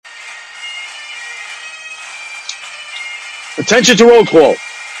Attention to roll call.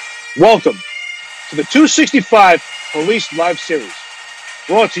 Welcome to the 265 Police Live Series,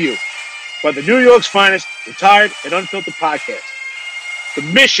 brought to you by the New York's finest retired and unfiltered podcast. The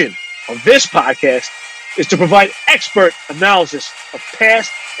mission of this podcast is to provide expert analysis of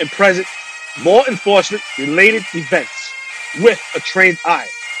past and present law enforcement related events with a trained eye.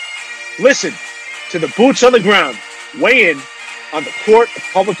 Listen to the boots on the ground weigh in on the court of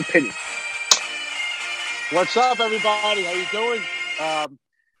public opinion. What's up, everybody? How you doing?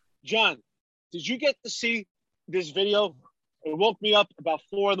 John, did you get to see this video? It woke me up about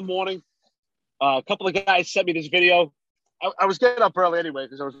 4 a.m. A couple of guys sent me this video. I was getting up early anyway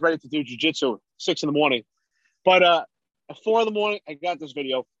because I was ready to do jiu-jitsu at 6 a.m. But at 4 a.m, I got this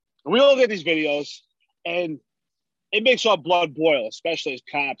video. And we all get these videos, and it makes our blood boil, especially as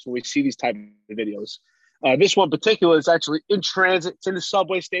cops when we see these type of videos. This one in particular is actually in transit. It's in the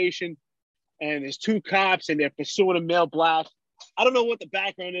subway station. And there's 2 cops, and they're pursuing a male black. I don't know what the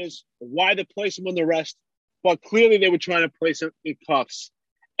background is, or why they placed him under arrest, but clearly they were trying to place him in cuffs.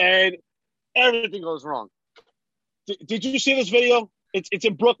 And everything goes wrong. Did you see this video? It's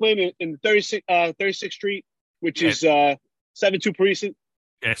in Brooklyn, in 36th Street, which is 7-2 precinct.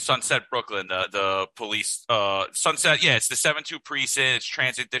 Yeah, Sunset, Brooklyn, the police, Sunset, yeah, it's the 7-2 precinct, it's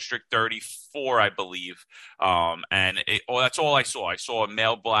Transit District 34, I believe, and that's all I saw. I saw a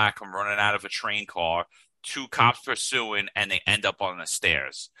male black come running out of a train car, 2 cops pursuing, and they end up on the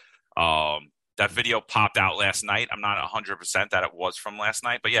stairs. That video popped out last night. I'm not 100% that it was from last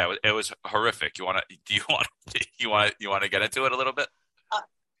night, but yeah, it was horrific. You want to get into it a little bit?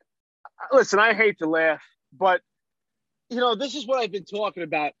 Listen, I hate to laugh, but you know, this is what I've been talking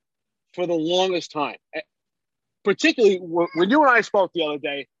about for the longest time, particularly when you and I spoke the other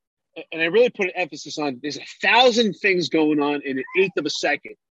day, and I really put an emphasis on there's 1,000 things going on in an eighth of a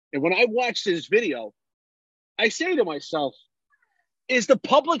second. And when I watch this video, I say to myself, is the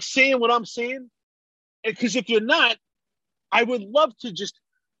public seeing what I'm seeing? Because if you're not, I would love to just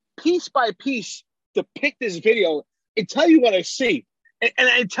piece by piece depict this video and tell you what I see. And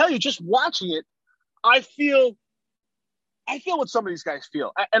I tell you, just watching it, I feel what some of these guys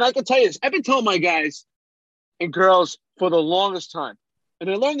feel. And I can tell you this. I've been telling my guys and girls for the longest time, and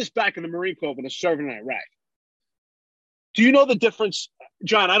I learned this back in the Marine Corps when I was serving in Iraq. Do you know the difference,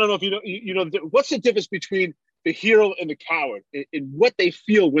 John? I don't know if you know, what's the difference between the hero and the coward in what they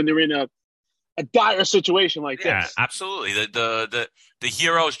feel when they're in a dire situation like this? Yeah, absolutely. The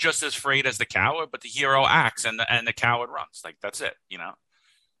hero is just as afraid as the coward, but the hero acts and the coward runs. Like, that's it, you know?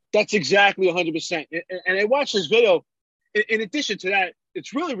 That's exactly 100%. And I watched this video. In addition to that,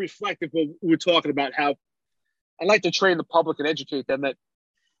 it's really reflective of what we're talking about, how I like to train the public and educate them that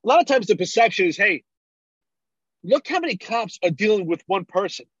a lot of times the perception is, hey, look how many cops are dealing with one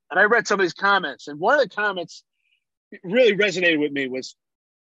person. And I read some of these comments, and one of the comments really resonated with me was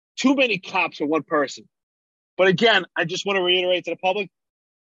too many cops for one person. But again, I just want to reiterate to the public,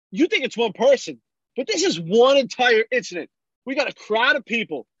 you think it's one person, but this is one entire incident. We got a crowd of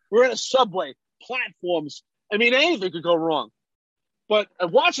people. We're in a subway, platforms. I mean, anything could go wrong. But I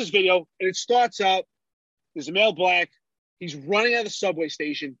watched this video, and it starts out, there's a male black. He's running out of the subway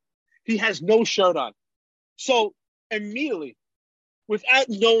station. He has no shirt on. So immediately, without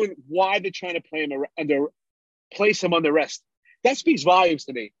knowing why they're trying to place him under arrest, that speaks volumes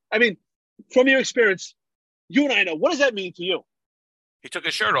to me. I mean, from your experience, you and I know, what does that mean to you? He took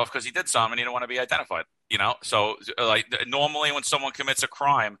his shirt off because he did something and he didn't want to be identified, you know? So, like, normally when someone commits a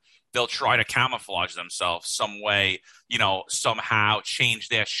crime, they'll try to camouflage themselves some way, you know, somehow change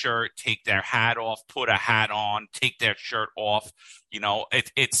their shirt, take their hat off, put a hat on, take their shirt off. You know,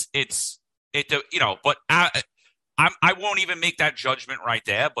 you know, but I won't even make that judgment right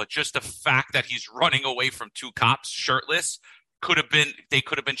there. But just the fact that he's running away from 2 cops shirtless they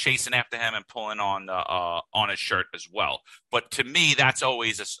could have been chasing after him and pulling on his shirt as well. But to me, that's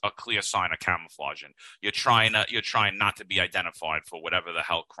always a clear sign of camouflaging. You're trying not to be identified for whatever the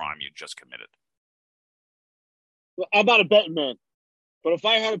hell crime you just committed. Well, I'm not a betting man, but if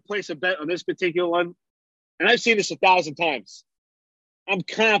I had to place a bet on this particular one, and I've seen this 1,000 times, I'm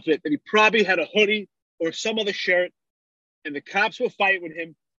confident that he probably had a hoodie or some other shirt, and the cops were fighting with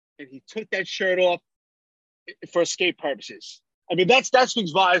him, and he took that shirt off for escape purposes. I mean, that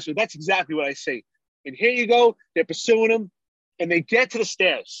speaks volumes. That's exactly what I say. And here you go. They're pursuing him, and they get to the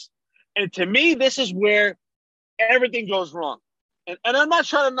stairs. And to me, this is where everything goes wrong. And I'm not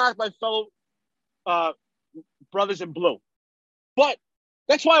trying to knock my fellow brothers in blue, but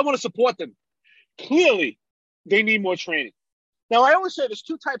that's why I want to support them. Clearly, they need more training. Now, I always say there's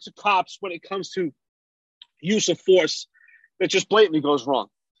 2 types of cops when it comes to use of force that just blatantly goes wrong.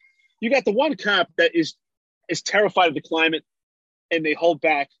 You got the one cop that is terrified of the climate, and they hold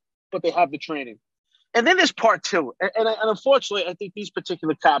back, but they have the training. And then there's part two. And unfortunately, I think these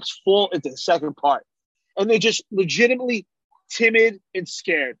particular cops fall into the second part. And they're just legitimately timid and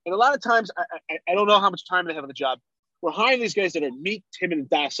scared. And a lot of times, I don't know how much time they have on the job. We're hiring these guys that are meek, timid, and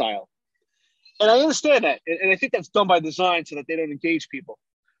docile. And I understand that. And I think that's done by design so that they don't engage people.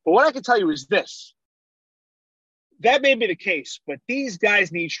 But what I can tell you is this. That may be the case, but these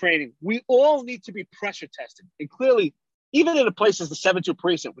guys need training. We all need to be pressure tested. And clearly, even in a place as the 7-2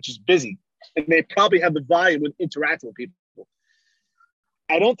 precinct, which is busy, and they probably have the volume of interacting with people,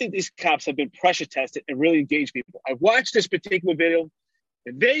 I don't think these cops have been pressure tested and really engaged people. I watched this particular video,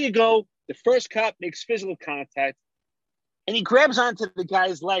 and there you go. The first cop makes physical contact, and he grabs onto the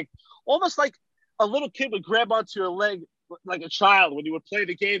guy's leg, almost like a little kid would grab onto your leg like a child. When you would play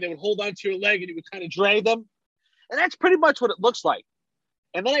the game, they would hold onto your leg, and you would kind of drag them. And that's pretty much what it looks like.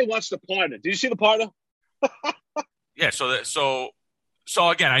 And then I watched the partner. Did you see the partner? Yeah. So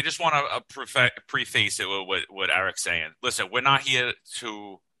again, I just want to preface it with what Eric's saying. Listen, we're not here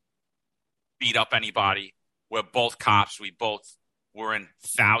to beat up anybody. We're both cops. We're in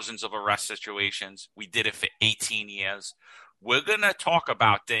thousands of arrest situations. We did it for 18 years. We're going to talk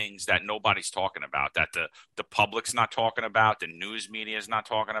about things that nobody's talking about, that the public's not talking about, the news media is not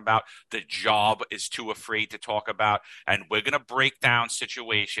talking about, the job is too afraid to talk about. And we're going to break down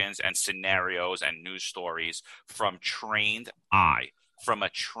situations and scenarios and news stories from a trained eye, from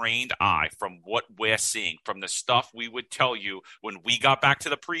what we're seeing, from the stuff we would tell you when we got back to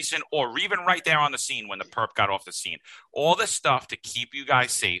the precinct or even right there on the scene when the perp got off the scene. All this stuff to keep you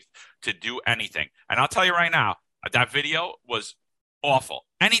guys safe, to do anything. And I'll tell you right now, that video was awful.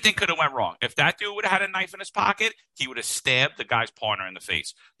 Anything could have went wrong. If that dude would have had a knife in his pocket, he would have stabbed the guy's partner in the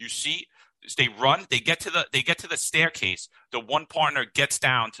face. You see, they run, they get to the staircase. The one partner gets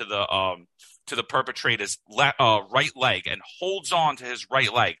down to the perpetrator's right leg and holds on to his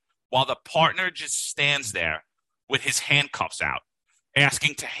right leg while the partner just stands there with his handcuffs out,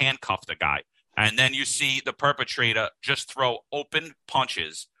 asking to handcuff the guy. And then you see the perpetrator just throw open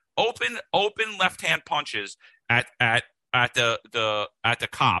punches, open left-hand punches at the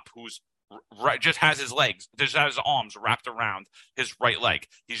cop who's just has his arms wrapped around his right leg.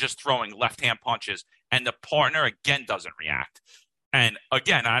 He's just throwing left-hand punches, and the partner again doesn't react. And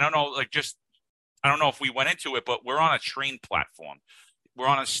again, I don't know if we went into it, but we're on a train platform. We're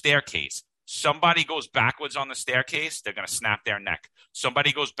on a staircase. Somebody goes backwards on the staircase, they're going to snap their neck.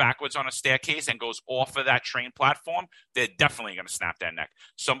 Somebody goes backwards on a staircase and goes off of that train platform, they're definitely going to snap their neck.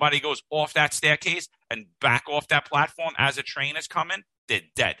 Somebody goes off that staircase and back off that platform as a train is coming, they're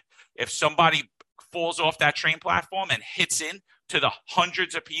dead. If somebody falls off that train platform and hits in to the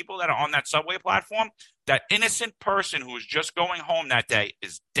hundreds of people that are on that subway platform, that innocent person who is just going home that day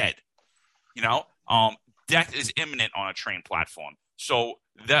is dead. Death is imminent on a train platform. So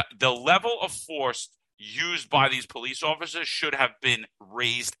the level of force used by these police officers should have been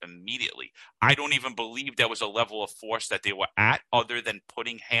raised immediately. I don't even believe there was a level of force that they were at other than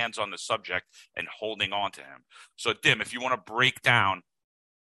putting hands on the subject and holding on to him. So, Dym, if you want to break down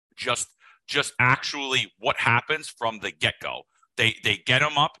just actually what happens from the get-go. They get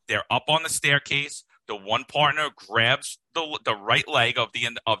him up. They're up on the staircase. The one partner grabs the right leg of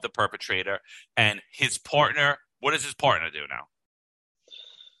the perpetrator, and his partner. What does his partner do now?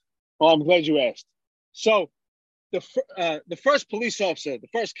 Well, I'm glad you asked. So, the first police officer, the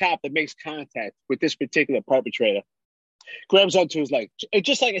first cop that makes contact with this particular perpetrator, grabs onto his leg,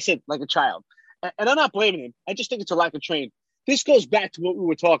 just like I said, like a child. And I'm not blaming him. I just think it's a lack of training. This goes back to what we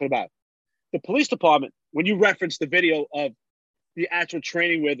were talking about. The police department, when you reference the video of the actual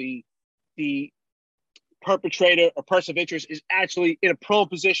training where the perpetrator or person of interest is actually in a prone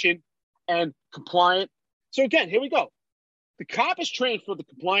position and compliant. So again, here we go. The cop is trained for the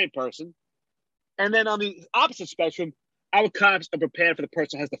compliant person. And then on the opposite spectrum, our cops are prepared for the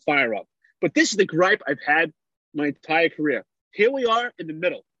person who has the firearm. But this is the gripe I've had my entire career. Here we are in the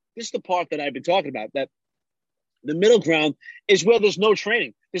middle. This is the part that I've been talking about, that the middle ground is where there's no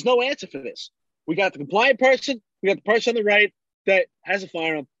training. There's no answer for this. We got the compliant person. We got the person on the right that has a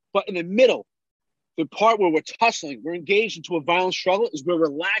firearm. But in the middle, the part where we're tussling, we're engaged into a violent struggle, is where we're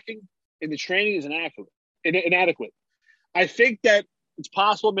lacking in the training is inadequate. I think that it's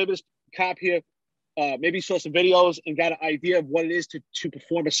possible maybe this cop here maybe saw some videos and got an idea of what it is to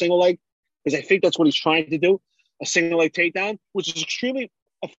perform a single leg, because I think that's what he's trying to do, a single leg takedown, which is extremely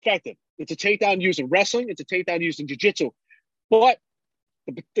effective. It's a takedown used in wrestling. It's a takedown used in jiu-jitsu. But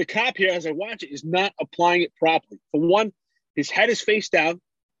the cop here, as I watch it, is not applying it properly. For one, his head is face down,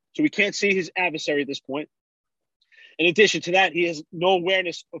 so we can't see his adversary at this point. In addition to that, he has no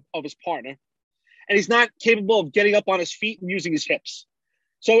awareness of his partner. and he's not capable of getting up on his feet and using his hips.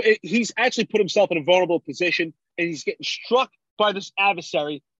 So he's actually put himself in a vulnerable position, and he's getting struck by this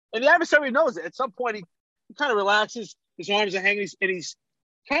adversary. And the adversary knows it. At some point, he kind of relaxes. His arms are hanging, and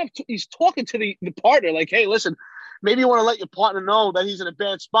he's talking to the partner like, hey, listen, maybe you want to let your partner know that he's in a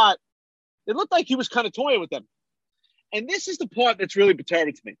bad spot. It looked like he was kind of toying with them. And this is the part that's really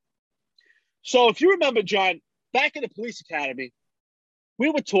perturbing to me. So if you remember, John, back in the police academy, we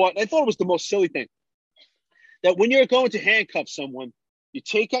were taught, and I thought it was the most silly thing, that when you're going to handcuff someone, you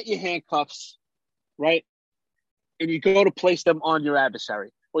take out your handcuffs, right? And you go to place them on your adversary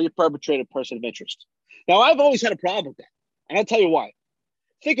or your perpetrator person of interest. Now, I've always had a problem with that. And I'll tell you why.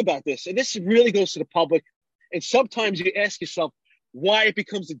 Think about this. And this really goes to the public. And sometimes you ask yourself why it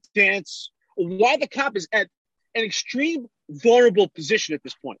becomes a dance, or why the cop is at an extreme vulnerable position at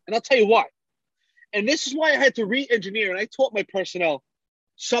this point. And I'll tell you why. And this is why I had to re-engineer, and I taught my personnel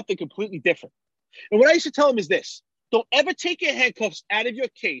something completely different. And what I used to tell them is this: don't ever take your handcuffs out of your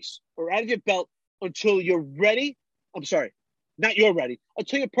case or out of your belt until you're ready. I'm sorry, not you're ready,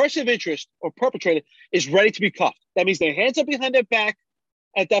 until your person of interest or perpetrator is ready to be cuffed. That means their hands are behind their back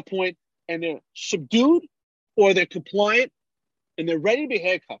at that point, and they're subdued or they're compliant, and they're ready to be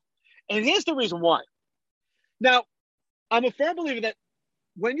handcuffed. And here's the reason why. Now, I'm a firm believer that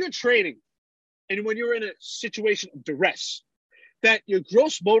when you're training and when you're in a situation of duress, that your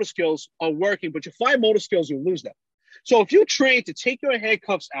gross motor skills are working, but your fine motor skills, you lose them. So if you train to take your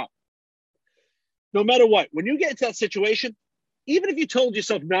handcuffs out, no matter what, when you get into that situation, even if you told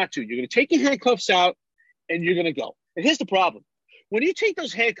yourself not to, you're going to take your handcuffs out and you're going to go. And here's the problem. When you take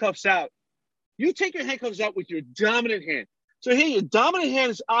those handcuffs out, you take your handcuffs out with your dominant hand. So here, your dominant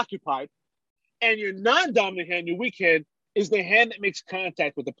hand is occupied, and your non-dominant hand, your weak hand, is the hand that makes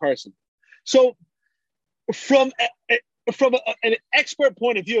contact with the person. So from an expert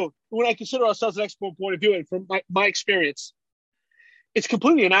point of view, when I consider ourselves an expert point of view, and from my experience, it's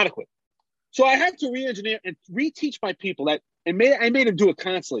completely inadequate. So I had to re-engineer and reteach my people that, and I made them do it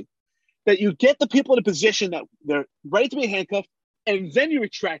constantly, that you get the people in a position that they're ready to be handcuffed, and then you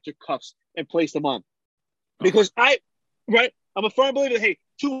retract your cuffs and place them on. Because I'm a firm believer that, hey,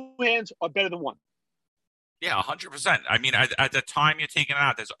 two hands are better than one. Yeah, 100%. I mean, at the time you're taking it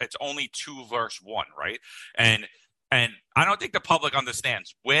out, it's only 2 versus 1, right? And I don't think the public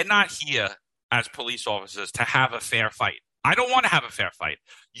understands. We're not here as police officers to have a fair fight. I don't want to have a fair fight.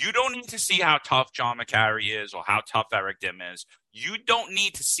 You don't need to see how tough John Macari is or how tough Eric Dym is. You don't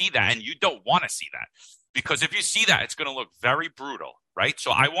need to see that, and you don't want to see that. Because if you see that, it's going to look very brutal, right?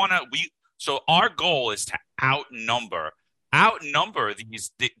 So so our goal is to outnumber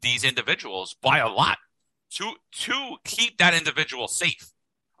these individuals by a lot to keep that individual safe.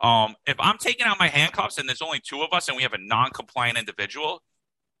 If I'm taking out my handcuffs and there's only 2 of us and we have a non-compliant individual,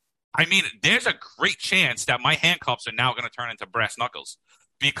 I mean, there's a great chance that my handcuffs are now going to turn into brass knuckles,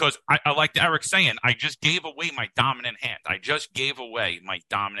 because I like Eric saying, I just gave away my dominant hand.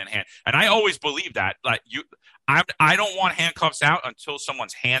 And I always believe that. Like I don't want handcuffs out until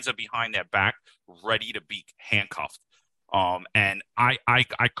someone's hands are behind their back, ready to be handcuffed. And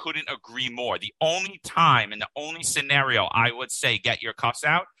I couldn't agree more. The only time and the only scenario I would say get your cuffs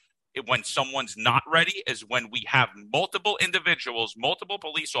out when someone's not ready is when we have multiple individuals, multiple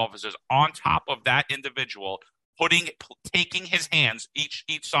police officers on top of that individual, taking his hands, each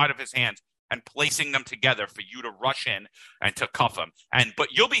side of his hands, and placing them together for you to rush in and to cuff him. But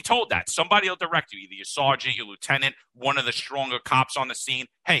you'll be told that somebody will direct you, either your sergeant, your lieutenant, one of the stronger cops on the scene.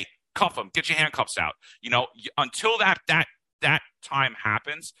 Hey, cuff him, get your handcuffs out. Until that time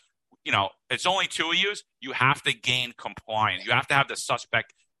happens, it's only 2 of you. You have to gain compliance. You have to have the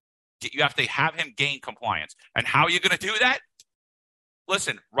suspect. You have to have him gain compliance. And how are you going to do that?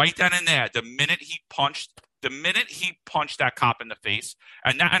 Listen, right then and there, the minute he punched that cop in the face,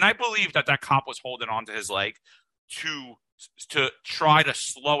 and I believe that cop was holding on to his leg to try to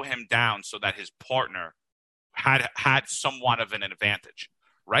slow him down so that his partner had somewhat of an advantage.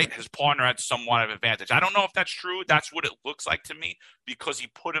 Right? His partner had somewhat of an advantage. I don't know if that's true. That's what it looks like to me, because he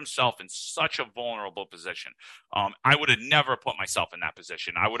put himself in such a vulnerable position. I would have never put myself in that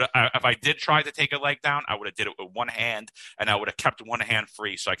position. If I did try to take a leg down, I would have did it with one hand, and I would have kept one hand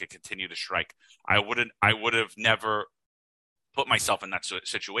free so I could continue to strike. I would have never put myself in that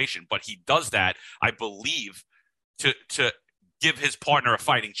situation. But he does that, I believe, to give his partner a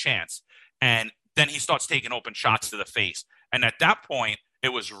fighting chance. And then he starts taking open shots to the face. And at that point,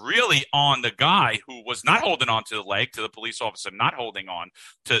 it was really on the guy who was not holding on to the leg, to the police officer not holding on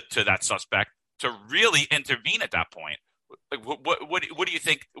to that suspect, to really intervene at that point, Like, what do you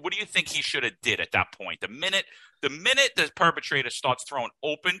think? What do you think he should have did at that point? The minute the perpetrator starts throwing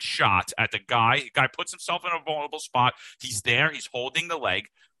open shots at the guy puts himself in a vulnerable spot. He's there. He's holding the leg.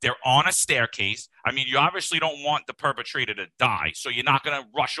 They're on a staircase. I mean, you obviously don't want the perpetrator to die, so you're not going to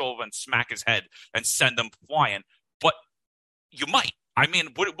rush over and smack his head and send him flying. But you might. I mean,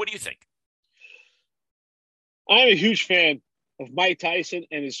 what do you think? I'm a huge fan of Mike Tyson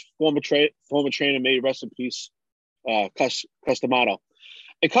and his former trainer, may he rest in peace, Customato.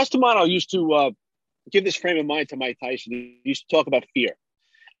 And Customato used to give this frame of mind to Mike Tyson. He used to talk about fear.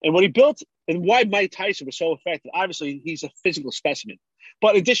 And what he built and why Mike Tyson was so effective, obviously he's a physical specimen.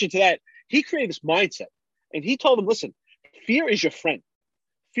 But in addition to that, he created this mindset. And he told him, listen, fear is your friend.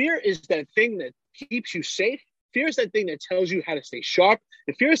 Fear is that thing that keeps you safe. Fear is that thing that tells you how to stay sharp.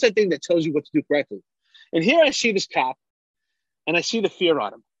 And fear is that thing that tells you what to do correctly. And here I see this cop, and I see the fear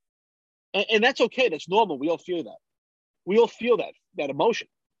on him. And that's okay. That's normal. We all feel that. We all feel that emotion.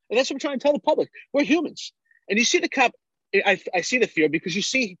 And that's what I'm trying to tell the public. We're humans. And you see the cop, I see the fear because you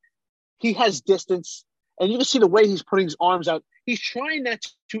see he has distance, and you can see the way he's putting his arms out. He's trying not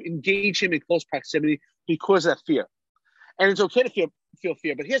to engage him in close proximity because of that fear. And it's okay to feel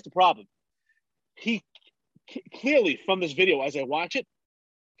fear, but here's the problem. He clearly, from this video, as I watch it,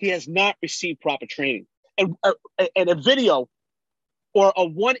 he has not received proper training. And a video or a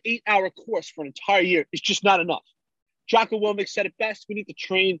 1 8-hour course for an entire year is just not enough. Jocko Willemick said it best. We need to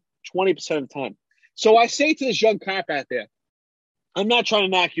train 20% of the time. So I say to this young cop out there, I'm not trying to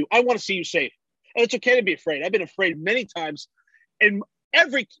knock you. I want to see you safe. And it's okay to be afraid. I've been afraid many times. In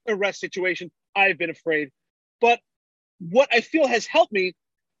every arrest situation, I've been afraid. But what I feel has helped me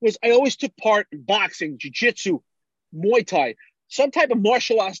was I always took part in boxing, jiu-jitsu, Muay Thai, some type of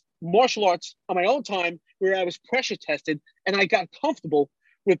martial arts on my own time where I was pressure tested and I got comfortable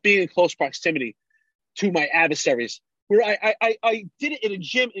with being in close proximity to my adversaries, where I did it in a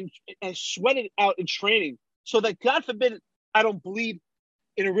gym and I sweated out in training so that, God forbid, I don't bleed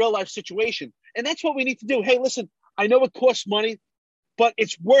in a real life situation. And that's what we need to do. Hey, listen, I know it costs money, but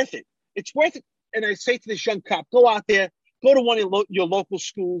it's worth it. It's worth it. And I say to this young cop, go out there, go to one of your local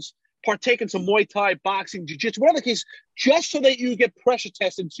schools, partake in some Muay Thai, boxing, jiu-jitsu, whatever the case, just so that you get pressure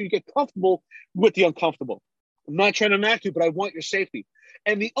tested, so you get comfortable with the uncomfortable. I'm not trying to knock you, but I want your safety.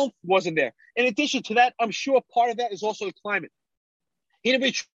 And the oomph wasn't there. In addition to that, I'm sure part of that is also the climate. He didn't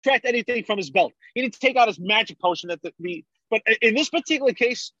retract anything from his belt. He didn't take out his magic potion. But in this particular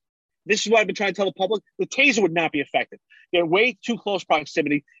case, this is what I've been trying to tell the public, the taser would not be effective. They're way too close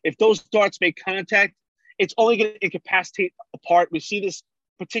proximity. If those darts make contact, it's only going to incapacitate a part. We see this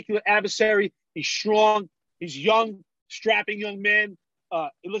particular adversary. He's strong. He's young, strapping young man.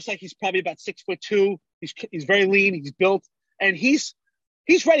 It looks like he's probably about 6'2". He's very lean. He's built, and he's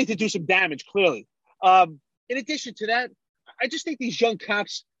ready to do some damage. Clearly. In addition to that, I just think these young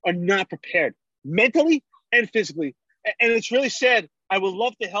cops are not prepared mentally and physically, and it's really sad. I would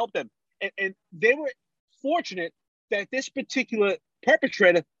love to help them, and they were fortunate that this particular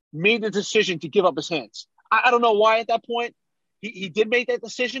perpetrator made the decision to give up his hands. I don't know why at that point he did make that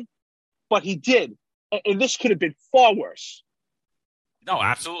decision, but he did. And this could have been far worse. No,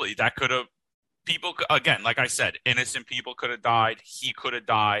 absolutely. That could have, people, again, like I said, innocent people could have died. He could have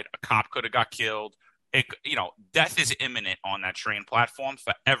died. A cop could have got killed. Death is imminent on that train platform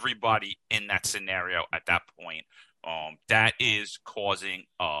for everybody in that scenario at that point. That is causing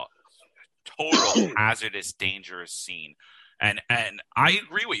a total hazardous, dangerous scene. And I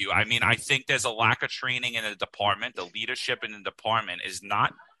agree with you. I mean, I think there's a lack of training in the department. The leadership in the department is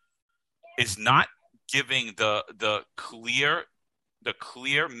not giving the clear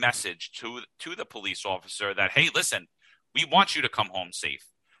message to the police officer that, hey, listen, we want you to come home safe.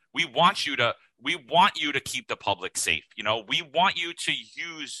 We want you to keep the public safe. We want you to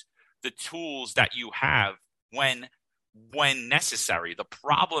use the tools that you have when necessary. The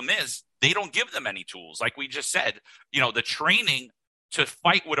problem is they don't give them any tools. Like we just said, the training to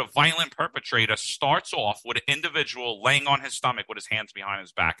fight with a violent perpetrator starts off with an individual laying on his stomach with his hands behind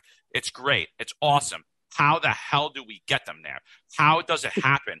his back. It's great. It's awesome. How the hell do we get them there? How does it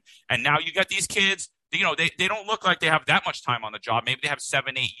happen? And now you got these kids, they don't look like they have that much time on the job. Maybe they have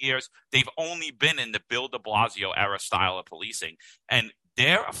 7-8 years. They've only been in the Bill de Blasio era style of policing. And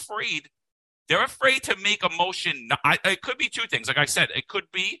they're afraid to make a motion. It could be two things. Like I said, it could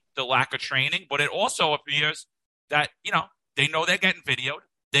be the lack of training, but it also appears that, they know they're getting videoed.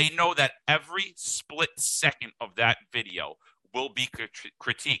 They know that every split second of that video will be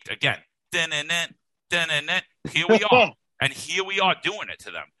critiqued. Again, here we are. And here we are doing it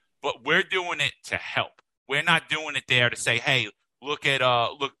to them. But we're doing it to help. We're not doing it there to say, hey, look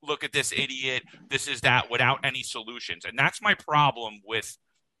at this idiot, this is that, without any solutions. And that's my problem with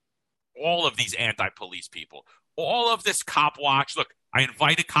all of these anti-police people. All of this cop watch. Look, I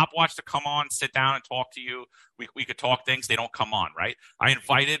invited cop watch to come on, sit down and talk to you. We could talk things. They don't come on, right? I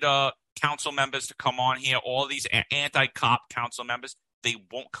invited council members to come on here. All these anti-cop council members, they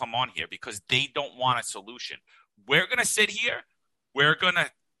won't come on here because they don't want a solution. We're going to sit here. We're going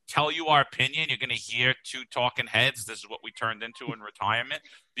to tell you our opinion. You're going to hear two talking heads. This is what we turned into in retirement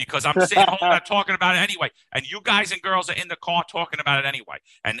because I'm sitting home and talking about it anyway. And you guys and girls are in the car talking about it anyway.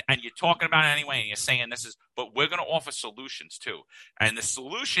 And you're talking about it anyway. And you're saying this is, but we're going to offer solutions too. And the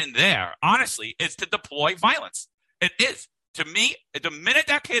solution there, honestly, is to deploy violence. It is. To me, the minute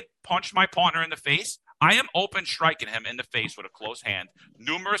that kid punched my partner in the face, I am open striking him in the face with a closed hand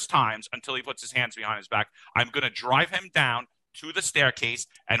numerous times until he puts his hands behind his back. I'm going to drive him down to the staircase,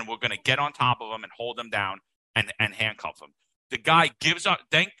 and we're going to get on top of him and hold him down and handcuff him. The guy gives up.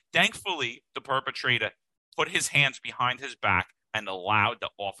 Thankfully, the perpetrator put his hands behind his back and allowed the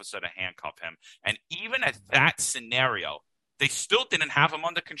officer to handcuff him. And even at that scenario, they still didn't have him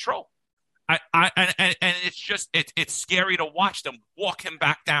under control. And it's just it's scary to watch them walk him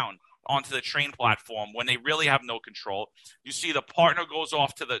back down onto the train platform when they really have no control. You see the partner goes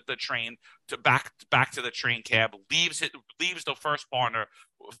off to the train to back to the train cab, leaves the first partner,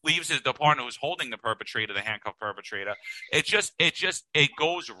 the partner who's holding the perpetrator, the handcuffed perpetrator. It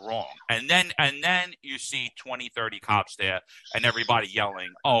goes wrong. And then you see 20, 30 cops there and everybody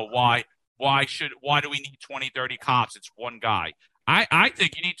yelling, "Oh, why do we need 20, 30 cops? It's one guy." I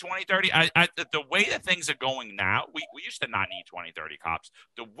think you need 20, 30. The way that things are going now, we used to not need 20, 30 cops.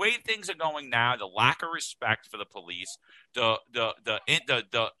 The way things are going now, the lack of respect for the police, the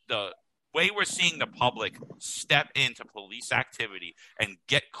way we're seeing the public step into police activity and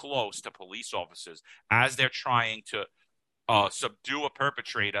get close to police officers as they're trying to subdue a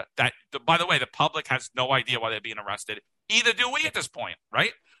perpetrator. By the way, the public has no idea why they're being arrested. Either do we at this point,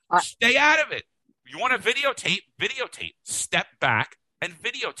 right? Stay out of it. You want to videotape. Step back and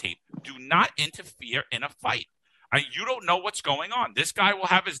videotape. Do not interfere in a fight. You don't know what's going on. This guy will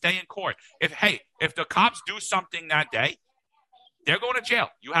have his day in court. If the cops do something that day, they're going to jail.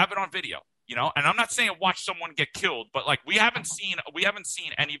 You have it on video, And I'm not saying watch someone get killed, but like we haven't seen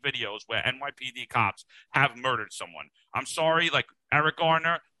any videos where NYPD cops have murdered someone. I'm sorry, like Eric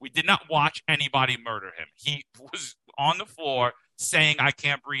Garner, we did not watch anybody murder him. He was on the floor saying "I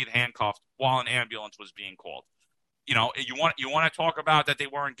can't breathe," handcuffed while an ambulance was being called. You want to talk about that they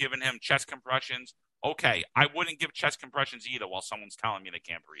weren't giving him chest compressions. Okay, I wouldn't give chest compressions either while someone's telling me they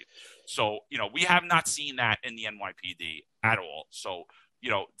can't breathe. So, we have not seen that in the NYPD at all. So,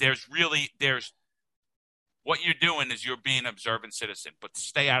 there's what you're doing is you're being an observant citizen, but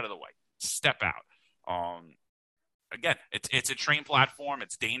stay out of the way. Step out. Again, it's a train platform.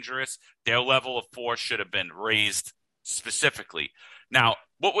 It's dangerous. Their level of force should have been raised specifically. Now,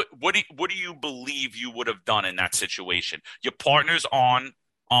 what do you believe you would have done in that situation? Your partner's on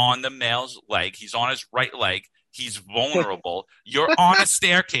the male's leg. He's on his right leg. He's vulnerable. You're on a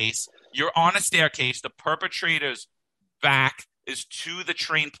staircase. The perpetrator's back is to the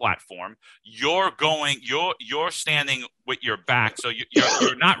train platform. You're standing with your back, so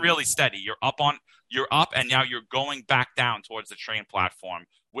you're not really steady. You're up, and now you're going back down towards the train platform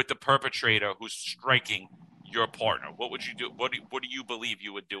with the perpetrator who's striking your partner. What would you do? What do you believe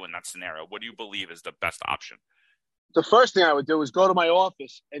you would do in that scenario? What do you believe is the best option? The first thing I would do is go to my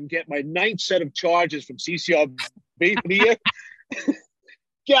office and get my 9th set of charges from CCRB for the year.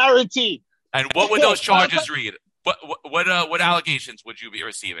 Guaranteed. And what would those charges read? What allegations would you be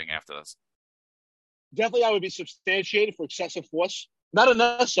receiving after this? Definitely, I would be substantiated for excessive force. Not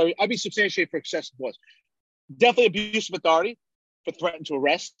unnecessary. I'd be substantiated for excessive force. Definitely abuse of authority for threatening to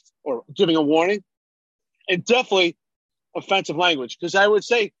arrest or giving a warning. And definitely offensive language. Because I would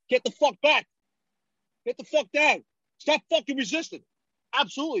say, get the fuck back. Get the fuck down. Stop fucking resisting.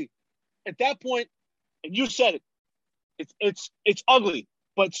 Absolutely. At that point, and you said it, it's ugly.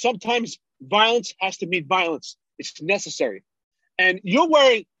 But sometimes violence has to meet violence. It's necessary. And you're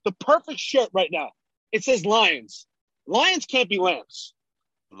wearing the perfect shirt right now. It says Lions. Lions can't be lambs.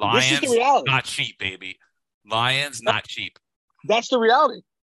 Lions, this is the reality. Not cheap, baby. Lions, not cheap. That's the reality.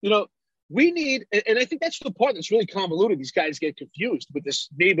 We need, and I think that's the part that's really convoluted. These guys get confused with this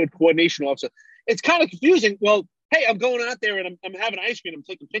neighborhood coordination officer. It's kind of confusing. Well, hey, I'm going out there and I'm having ice cream. I'm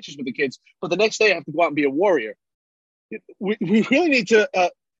taking pictures with the kids. But the next day I have to go out and be a warrior. We really need to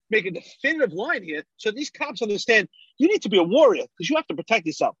make a definitive line here so these cops understand you need to be a warrior because you have to protect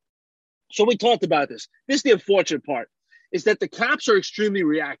yourself. So we talked about this. This is the unfortunate part, is that the cops are extremely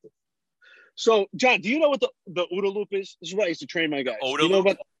reactive. So, John, do you know what the ODDA Loop is? This is what I used to train my guys. ODDA Do you know Loop?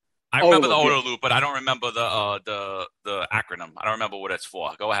 about I ODDA remember the Loop? ODDA Yeah. Loop, but I don't remember the acronym. I don't remember what it's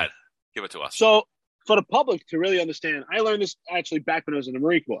for. Go ahead. Give it to us. So, for the public to really understand, I learned this actually back when I was in the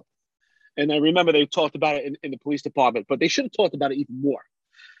Marine Corps. And I remember they talked about it in the police department, but they should have talked about it even more.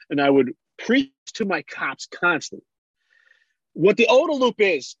 And I would preach to my cops constantly. What the ODDA Loop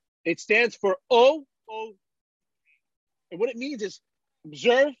is, it stands for O. And what it means is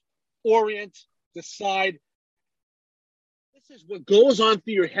observe, orient, decide. This is what goes on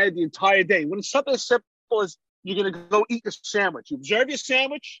through your head the entire day. When it's something as simple as you're going to go eat your sandwich, you observe your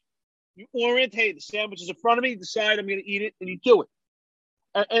sandwich, you orient, hey, the sandwich is in front of me, you decide I'm going to eat it, and you do it.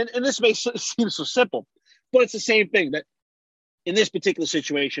 And this may seem so simple, but it's the same thing that in this particular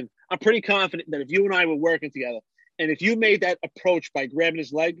situation, I'm pretty confident that if you and I were working together, and if you made that approach by grabbing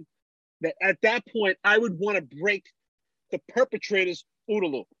his leg, that at that point, I would want to break the perpetrator's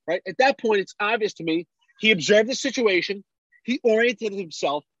ODDA Loop, right? At that point, it's obvious to me, he observed the situation, he oriented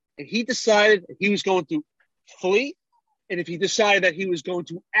himself, and he decided he was going to flee, and if he decided that he was going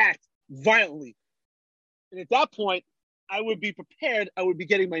to act violently. And at that point, I would be prepared. I would be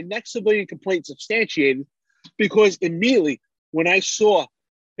getting my next civilian complaint substantiated because immediately when I saw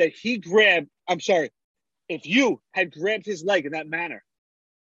that if you had grabbed his leg in that manner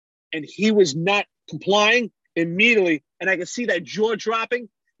and he was not complying immediately, and I could see that jaw dropping,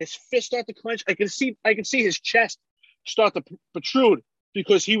 his fist start to clench. I can see his chest start to protrude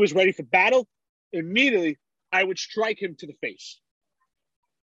because he was ready for battle. Immediately, I would strike him to the face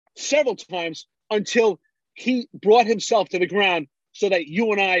several times until he brought himself to the ground so that you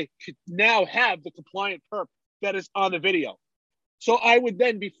and I could now have the compliant perp that is on the video. So I would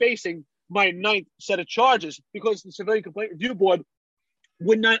then be facing my 9th set of charges because the Civilian Complaint Review Board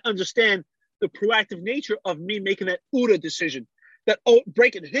would not understand the proactive nature of me making that ODDA decision, that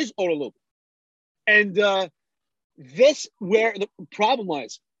breaking his ODDA Loop. And this where the problem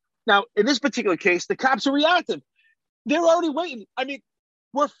lies. Now, in this particular case, the cops are reactive. They're already waiting. I mean,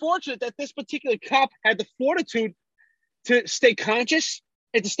 we're fortunate that this particular cop had the fortitude to stay conscious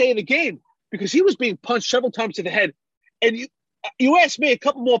and to stay in the game because he was being punched several times to the head. And you asked me, a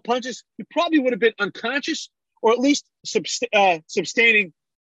couple more punches, he probably would have been unconscious or at least sustaining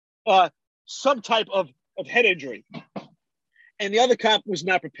some type of head injury. And the other cop was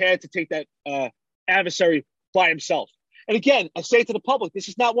not prepared to take that adversary by himself. And again, I say to the public, this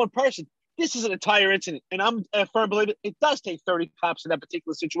is not one person. This is an entire incident. And I'm a firm believer it does take 30 cops in that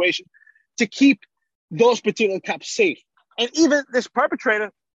particular situation to keep those particular cops safe. And even this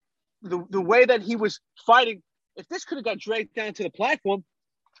perpetrator, the way that he was fighting, if this could have got dragged down to the platform,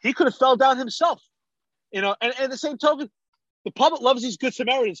 he could have fell down himself. You know, and the same token, the public loves these good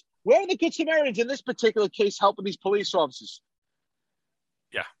Samaritans. Where are the good Samaritans in this particular case helping these police officers?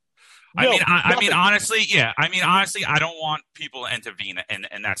 Yeah. No, I mean, honestly, I don't want people to intervene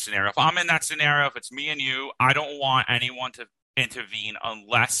in that scenario. If I'm in that scenario, if it's me and you, I don't want anyone to intervene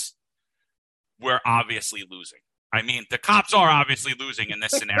unless we're obviously losing. I mean, the cops are obviously losing in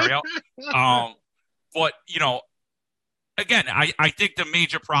this scenario. But, you know, again, I think the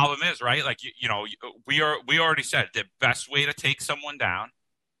major problem is, right, like, we already said the best way to take someone down,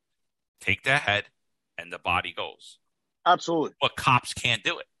 take their head, and the body goes. Absolutely. But cops can't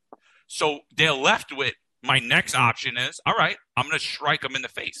do it. So they're left with, my next option is, all right, I'm going to strike them in the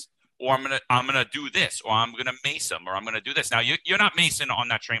face, or I'm going to do this, or I'm going to mace them, or I'm going to do this. Now, you're not macing on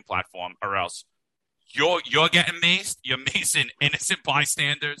that train platform, or else you're getting maced. You're macing innocent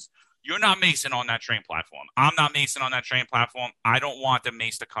bystanders. You're not macing on that train platform. I'm not macing on that train platform. I don't want the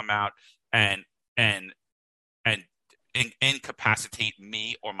mace to come out and incapacitate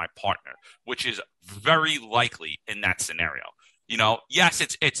me or my partner, which is very likely in that scenario. You know, yes,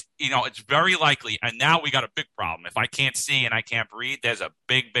 it's very likely. And now we got a big problem. If I can't see and I can't breathe, there's a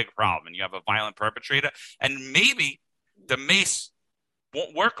big problem. And you have a violent perpetrator, and maybe the mace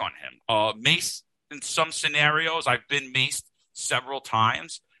won't work on him. Mace in some scenarios, I've been maced several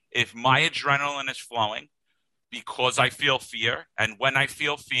times. If my adrenaline is flowing because I feel fear, and when I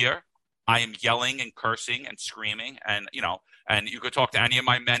feel fear, I am yelling and cursing and screaming, and you could talk to any of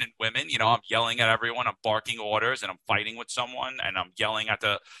my men and women. I'm yelling at everyone, I'm barking orders, and I'm fighting with someone, and I'm yelling at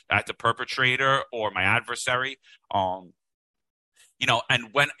the perpetrator or my adversary. And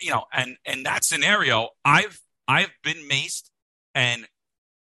when and in that scenario, I've been maced, and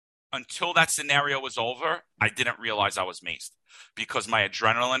until that scenario was over, I didn't realize I was maced because my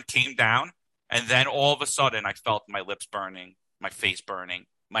adrenaline came down, and then all of a sudden I felt my lips burning, my face burning,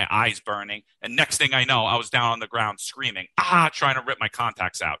 my eyes burning, and next thing I know, I was down on the ground screaming, trying to rip my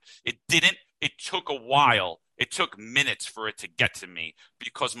contacts out. It took a while. It took minutes for it to get to me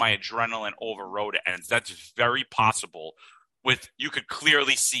because my adrenaline overrode it. And that's very possible. You could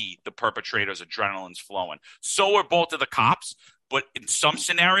clearly see the perpetrator's adrenaline's flowing. So are both of the cops. But in some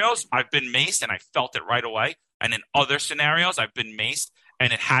scenarios, I've been maced and I felt it right away. And in other scenarios, I've been maced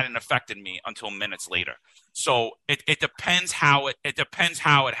and it hadn't affected me until minutes later. So it depends how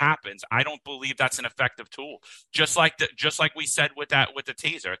it happens. I don't believe that's an effective tool. Just like we said with the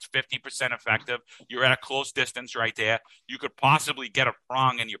taser, it's 50% effective. You're at a close distance right there. You could possibly get a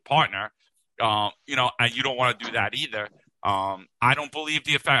prong in your partner, and you don't want to do that either. I don't believe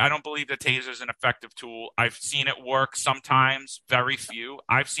the taser is an effective tool. I've seen it work sometimes, very few.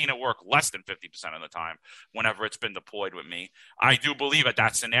 I've seen it work less than 50% of the time whenever it's been deployed with me. I do believe at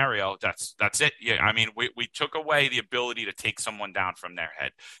that scenario, that's it. Yeah, I mean, we took away the ability to take someone down from their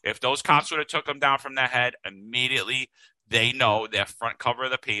head. If those cops would have took them down from their head immediately, they know their front cover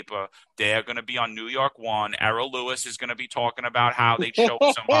of the paper. They're going to be on New York One. Errol Lewis is going to be talking about how they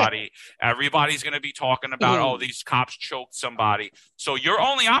choked somebody. Everybody's going to be talking about, oh, these cops choked somebody. So your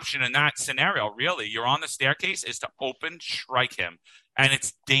only option in that scenario, really, you're on the staircase, is to strike him. And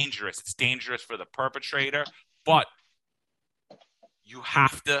it's dangerous. It's dangerous for the perpetrator. But you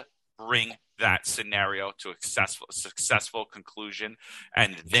have to bring that scenario to a successful conclusion,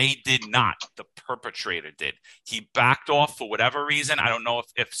 and they did not. The perpetrator did. He backed off for whatever reason. I don't know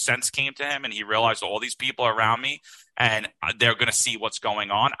if sense came to him and he realized all these people are around me and they're going to see what's going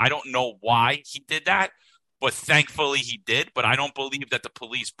on. I don't know why he did that, but thankfully he did. But I don't believe that the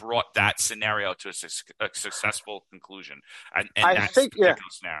police brought that scenario to a successful conclusion. And that's the particular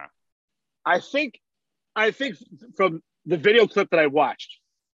scenario. I think from the video clip that I watched,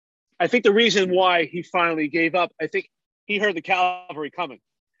 I think the reason why he finally gave up, I think he heard the cavalry coming.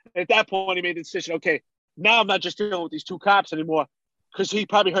 And at that point, he made the decision, okay, now I'm not just dealing with these two cops anymore, because he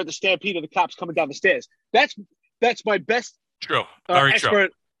probably heard the stampede of the cops coming down the stairs. That's my best true. Very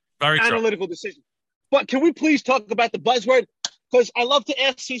expert Very analytical decision. But can we please talk about the buzzword? Because I love to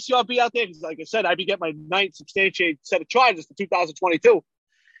ask CCRB out there, because like I said, I'd be getting my 9th substantiated set of charges for 2022.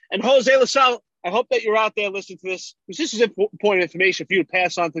 And Jose LaSalle, I hope that you're out there listening to this, because this is important information for you to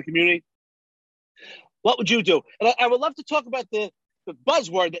pass on to the community. What would you do? And I would love to talk about the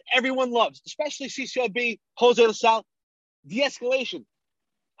buzzword that everyone loves, especially CCRB, Jose LaSalle, de-escalation.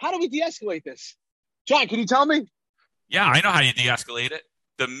 How do we de-escalate this? John, can you tell me? Yeah, I know how you de-escalate it.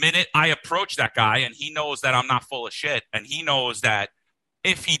 The minute I approach that guy and he knows that I'm not full of shit, and he knows that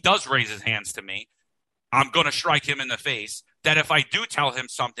if he does raise his hands to me, I'm going to strike him in the face, that if I do tell him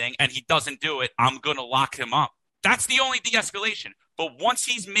something and he doesn't do it, I'm going to lock him up. That's the only de-escalation. But once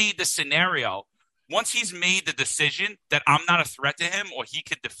he's made the scenario, once he's made the decision that I'm not a threat to him or he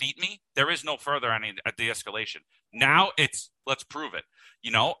could defeat me, there is no further any de-escalation. Now it's let's prove it,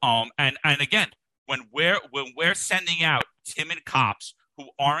 And again, when we're sending out timid cops who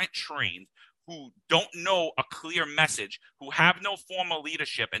aren't trained, who don't know a clear message, who have no formal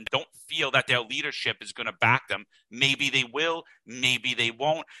leadership and don't feel that their leadership is going to back them. Maybe they will, maybe they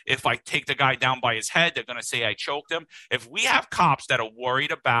won't. If I take the guy down by his head, they're going to say I choked him. If we have cops that are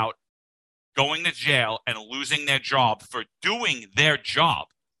worried about going to jail and losing their job for doing their job,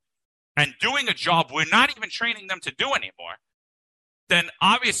 and doing a job we're not even training them to do anymore, then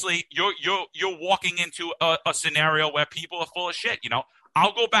obviously you're walking into a scenario where people are full of shit,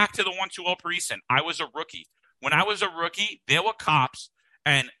 I'll go back to the 120 precinct. I was a rookie. When I was a rookie, there were cops,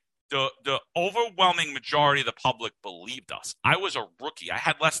 and the overwhelming majority of the public believed us. I was a rookie. I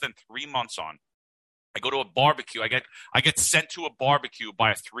had less than 3 months on. I go to a barbecue. I get sent to a barbecue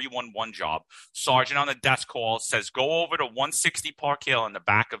by a 311 job. Sergeant on the desk calls, says, go over to 160 Park Hill, in the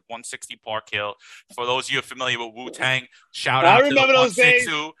back of 160 Park Hill. For those of you familiar with Wu-Tang, shout out to the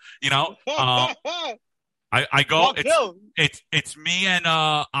 162, I go. It's me, and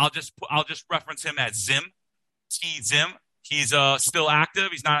I'll just reference him as Zim. T Zim. He's still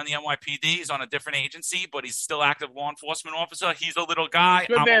active. He's not in the NYPD. He's on a different agency, but he's still active law enforcement officer. He's a little guy.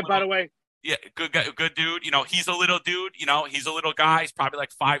 Good man, by the way. Yeah, good guy, good dude. He's a little dude. He's a little guy. He's probably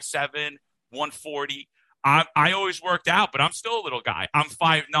like 5'7", 140. I always worked out, but I'm still a little guy. I'm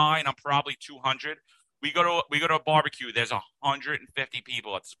 5'9". I'm probably 200. We go to a barbecue. There's 150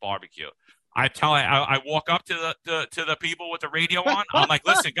 people at this barbecue. I walk up to the people with the radio on. I'm like,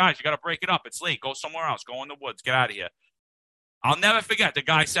 listen, guys, you got to break it up. It's late. Go somewhere else. Go in the woods. Get out of here. I'll never forget. The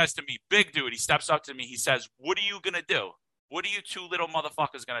guy says to me, big dude, he steps up to me. He says, what are you going to do? What are you two little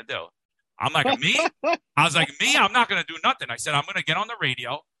motherfuckers going to do? I'm like, me? I was like, me? I'm not going to do nothing. I said, I'm going to get on the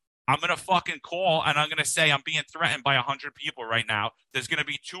radio. I'm going to fucking call, and I'm going to say I'm being threatened by 100 people right now. There's going to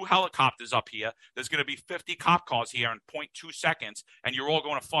be 2 helicopters up here. There's going to be 50 cop cars here in 0.2 seconds, and you're all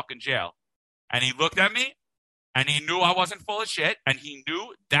going to fucking jail. And he looked at me, And he knew I wasn't full of shit, and he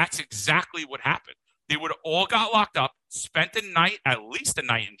knew that's exactly what happened. They would have all got locked up, spent the night, at least a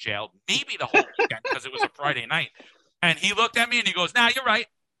night in jail, maybe the whole weekend because it was a Friday night. And he looked at me and he goes, "Nah, you're right.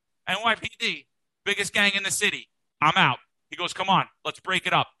 NYPD, biggest gang in the city. I'm out." He goes, "Come on, let's break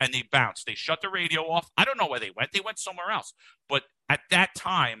it up." And they bounced. They shut the radio off. I don't know where they went. They went somewhere else. But at that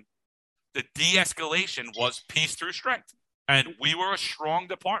time, the de-escalation was peace through strength. And we were a strong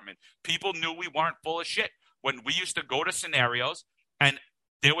department. People knew we weren't full of shit. When we used to go to scenarios, and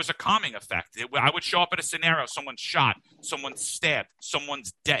there was a calming effect. I would show up at a scenario, someone's shot, someone's stabbed,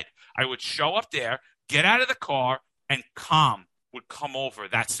 someone's dead. I would show up there, get out of the car, and calm would come over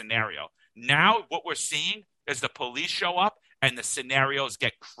that scenario. Now what we're seeing is the police show up and the scenarios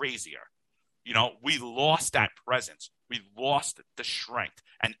get crazier. You know, we lost that presence. We lost the strength.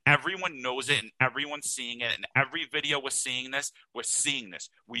 And everyone knows it and everyone's seeing it. And every video we're seeing this.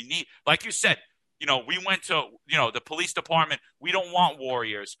 We need, like you said, you know, we went to, you know, the police department. We don't want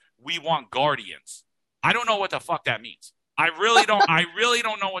warriors. We want guardians. I don't know what the fuck that means. I really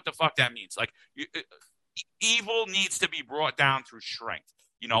don't know what the fuck that means. Like, evil needs to be brought down through strength.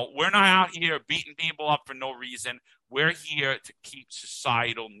 You know, we're not out here beating people up for no reason. We're here to keep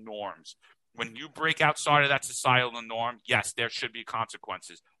societal norms. When you break outside of that societal norm, yes, there should be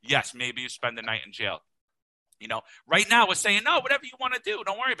consequences. Yes, maybe you spend the night in jail. You know, right now we're saying, no, whatever you want to do,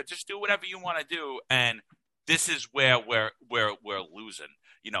 don't worry, but just do whatever you want to do. And this is where we're losing.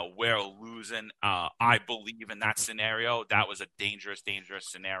 You know, we're losing. I believe in that scenario. That was a dangerous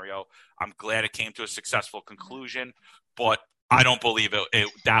scenario. I'm glad it came to a successful conclusion, but I don't believe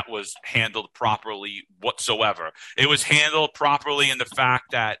that was handled properly whatsoever. It was handled properly in the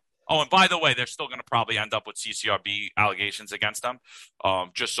fact that, oh, and by the way, they're still going to probably end up with CCRB allegations against them,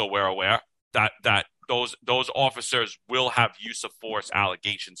 just so we're aware that those officers will have use of force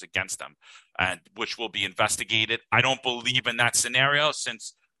allegations against them, and which will be investigated. I don't believe in that scenario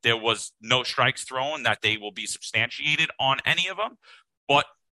since there was no strikes thrown that they will be substantiated on any of them. But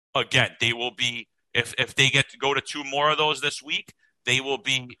again, they will be, if they get to go to 2 more of those this week, they will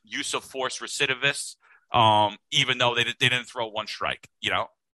be use of force recidivists, even though they didn't throw 1 strike. You know,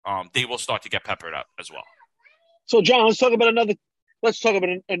 they will start to get peppered up as well. So, John, let's talk about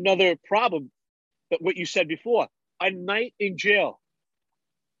another problem. That what you said before, a night in jail.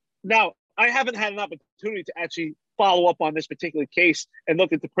 Now, I haven't had an opportunity to actually follow up on this particular case and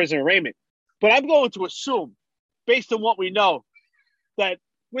look at the prison arraignment, but I'm going to assume, based on what we know, that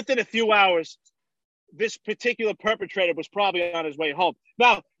within a few hours, this particular perpetrator was probably on his way home.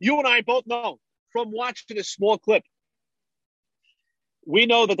 Now, you and I both know from watching this small clip, we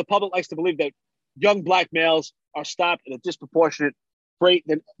know that the public likes to believe that young black males are stopped at a disproportionate rate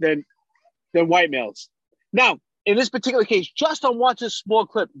than white males. Now, in this particular case, just on watching this small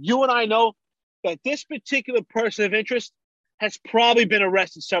clip, you and I know that this particular person of interest has probably been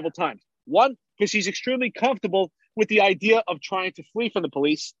arrested several times. One, because he's extremely comfortable with the idea of trying to flee from the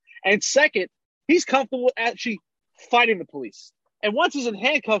police. And second, he's comfortable with actually fighting the police. And once he's in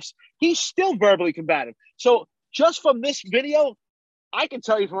handcuffs, he's still verbally combative. So just from this video, I can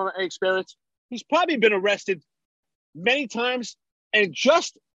tell you from my experience, he's probably been arrested many times. And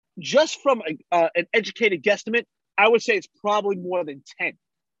just from an educated guesstimate, I would say it's probably more than 10.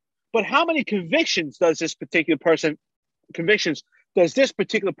 But how many convictions does this particular person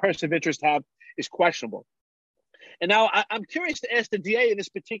of interest have is questionable. And now I'm curious to ask the DA in this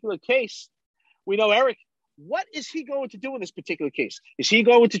particular case. We know Eric. What is he going to do in this particular case? Is he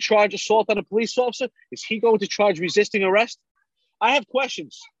going to charge assault on a police officer? Is he going to charge resisting arrest? I have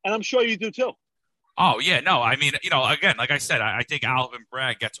questions, and I'm sure you do too. Oh, yeah, no, I mean, you know, again, like I said, I think Alvin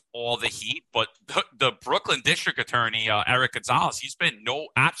Bragg gets all the heat, but the Brooklyn District Attorney, Eric Gonzalez, he's been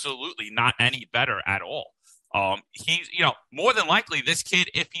absolutely not any better at all. He's, you know, more than likely this kid,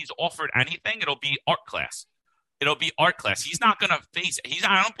 if he's offered anything, it'll be art class. He's not going to face it.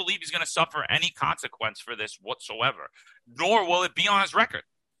 I don't believe he's going to suffer any consequence for this whatsoever, nor will it be on his record.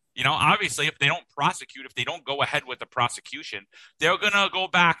 You know, obviously, if they don't prosecute, if they don't go ahead with the prosecution, they're going to go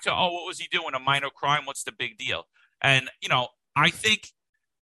back to, oh, what was he doing? A minor crime? What's the big deal? And, you know, I think,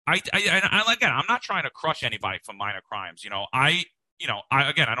 again, I'm not trying to crush anybody for minor crimes. You know, I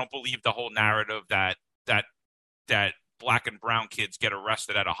don't believe the whole narrative that black and brown kids get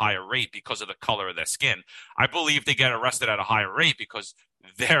arrested at a higher rate because of the color of their skin. I believe they get arrested at a higher rate because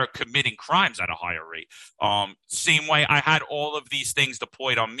they're committing crimes at a higher rate. Same way I had all of these things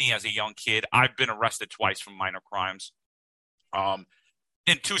deployed on me as a young kid. I've been arrested twice for minor crimes.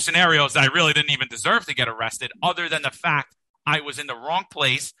 In 2 scenarios that I really didn't even deserve to get arrested, other than the fact I was in the wrong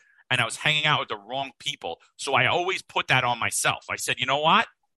place and I was hanging out with the wrong people. So I always put that on myself. I said, you know what?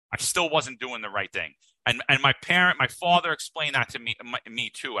 I still wasn't doing the right thing. And my father explained that to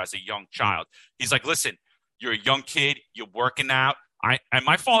me too as a young child. He's like, listen, you're a young kid, you're working out. And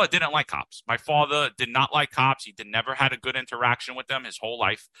my father didn't like cops. My father did not like cops. He never had a good interaction with them his whole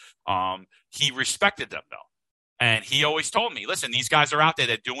life. He respected them though. And he always told me, listen, these guys are out there,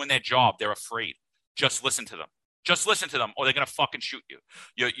 they're doing their job, they're afraid. Just listen to them. Just listen to them, or they're gonna fucking shoot you.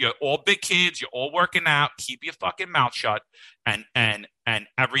 You're all big kids. You're all working out. Keep your fucking mouth shut, and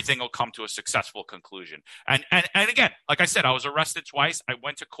everything will come to a successful conclusion. And again, like I said, I was arrested twice. I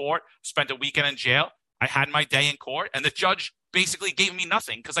went to court, spent a weekend in jail. I had my day in court, and the judge basically gave me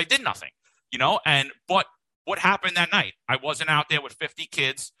nothing because I did nothing, you know. But what happened that night? I wasn't out there with 50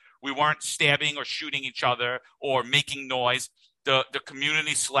 kids. We weren't stabbing or shooting each other or making noise. The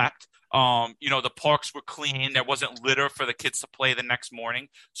community slept. The parks were clean. There wasn't litter for the kids to play the next morning.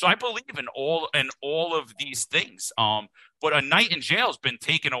 So I believe in all of these things. But a night in jail has been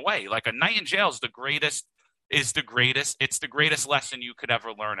taken away. Like a night in jail is the greatest. It's the greatest lesson you could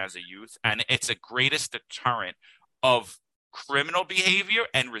ever learn as a youth, and it's the greatest deterrent of criminal behavior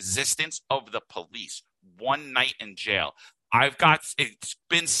and resistance of the police. One night in jail. It's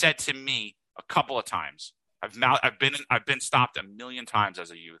been said to me a couple of times. I've been stopped a million times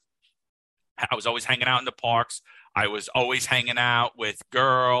as a youth. I was always hanging out in the parks. I was always hanging out with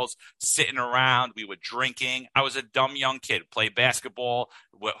girls, sitting around. We were drinking. I was a dumb young kid. Played basketball.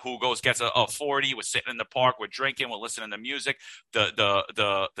 Who gets a 40? We're sitting in the park. We're drinking. We're listening to music.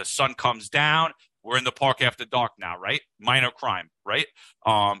 The sun comes down. We're in the park after dark now, right? Minor crime, right?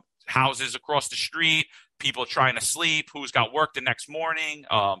 Houses across the street. People trying to sleep. Who's got work the next morning?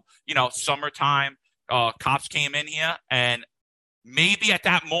 Summertime. Cops came in here, and maybe at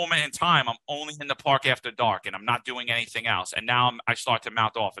that moment in time, I'm only in the park after dark and I'm not doing anything else. And now I start to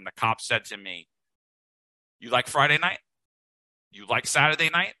mouth off, and the cop said to me, "You like Friday night? You like Saturday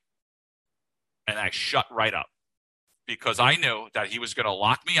night?" And I shut right up because I knew that he was going to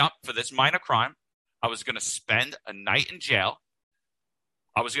lock me up for this minor crime. I was going to spend a night in jail.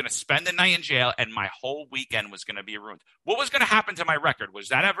 And my whole weekend was going to be ruined. What was going to happen to my record? Was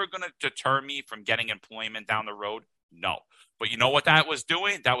that ever going to deter me from getting employment down the road? No. But you know what that was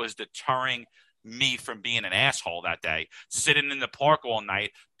doing? That was deterring me from being an asshole that day, sitting in the park all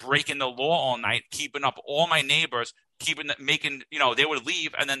night, breaking the law all night, keeping up all my neighbors, they would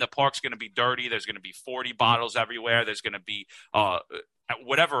leave, and then the park's going to be dirty. There's going to be 40 bottles everywhere. There's going to be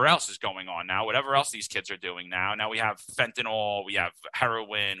whatever else is going on now, whatever else these kids are doing now. Now we have fentanyl, we have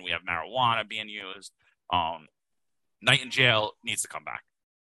heroin, we have marijuana being used. Night in jail needs to come back.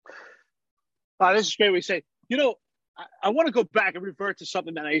 This is great. We say, I want to go back and revert to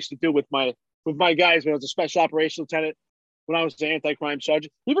something that I used to do with my guys when I was a special operations lieutenant, when I was an anti-crime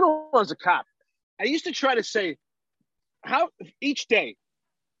sergeant, even when I was a cop. I used to try to say, how each day,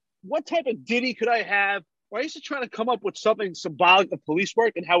 what type of ditty could I have? Or I used to try to come up with something symbolic of police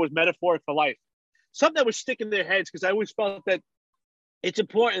work and how it was metaphoric for life. Something that would stick in their heads, because I always felt that it's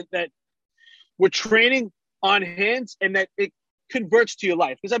important that we're training on hands and that it converts to your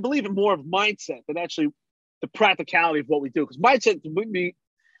life. Because I believe in more of mindset than actually the practicality of what we do. Because mindset to me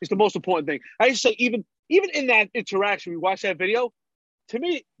is the most important thing. I used to say, even in that interaction, we watched that video, to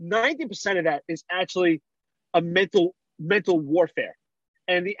me, 90% of that is actually a mental warfare.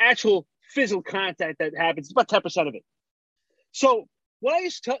 And the actual physical contact that happens is about 10% of it. So what I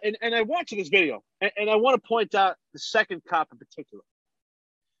used to tell, and I watched this video, and I want to point out the second cop in particular.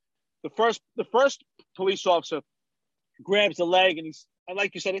 The first police officer grabs the leg, and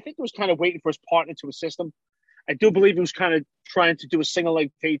like you said, I think he was kind of waiting for his partner to assist him. I do believe he was kind of trying to do a single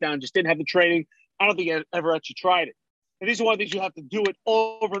leg takedown, just didn't have the training. I don't think he ever actually tried it. And these are one of the things you have to do it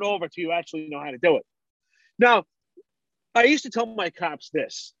over and over till you actually know how to do it. Now, I used to tell my cops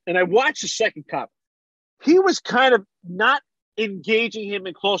this, and I watched the second cop. He was kind of not engaging him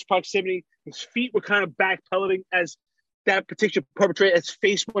in close proximity. His feet were kind of backpedaling as that particular perpetrator, his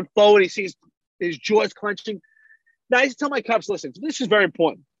face went forward. He sees his jaws clenching. Now, I used to tell my cops, listen, this is very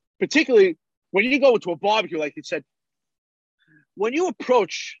important, particularly when you go into a barbecue, like you said. When you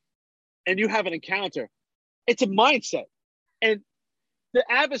approach and you have an encounter, it's a mindset. And the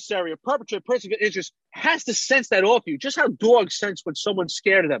adversary, a perpetrator, person of interest, has to sense that off you, just how dogs sense when someone's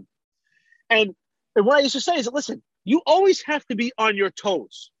scared of them. And what I used to say is, listen, you always have to be on your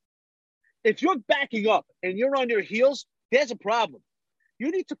toes. If you're backing up and you're on your heels, there's a problem.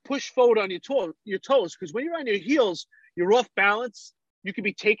 You need to push forward on your toes, because when you're on your heels, you're off balance. You can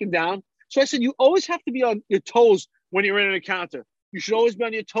be taken down. So I said, you always have to be on your toes when you're in an encounter. You should always be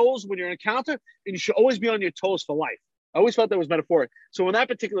on your toes when you're in an encounter, and you should always be on your toes for life. I always felt that was metaphoric. So in that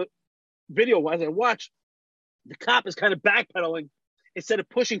particular video, as I watched, the cop is kind of backpedaling instead of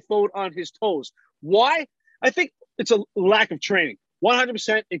pushing forward on his toes. Why? I think it's a lack of training.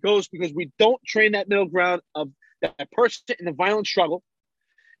 100% it goes because we don't train that middle ground of that person in the violent struggle.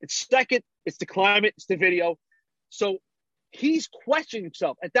 It's second, it's the climate, it's the video. So he's questioning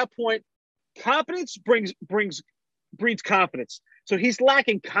himself. At that point, confidence breeds confidence. So he's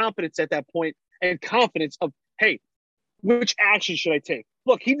lacking confidence at that point and confidence of, hey, which action should I take?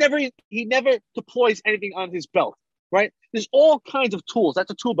 Look, he never deploys anything on his belt, right? There's all kinds of tools.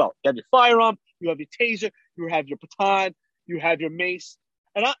 That's a tool belt. You have your firearm, you have your taser, you have your baton, you have your mace,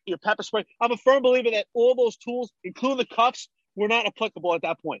 and your pepper spray. I'm a firm believer that all those tools, including the cuffs, were not applicable at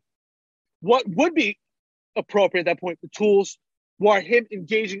that point. What would be appropriate at that point, the tools, were him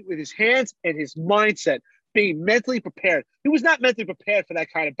engaging with his hands and his mindset, being mentally prepared. He was not mentally prepared for that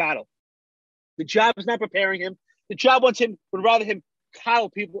kind of battle. The job is not preparing him. The job would rather him coddle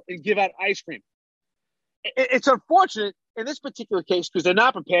people and give out ice cream. It's unfortunate in this particular case because they're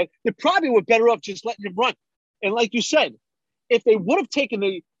not prepared. They probably were better off just letting him run. And like you said, if they would have taken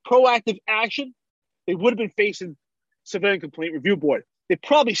the proactive action, they would have been facing Civilian Complaint Review Board. They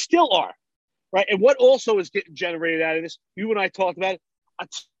probably still are, right? And what also is getting generated out of this, you and I talked about it, a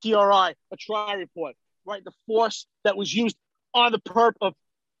TRI, a TRI report, right? The force that was used on the perp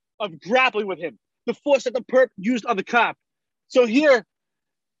of grappling with him, the force that the perp used on the cop. So here,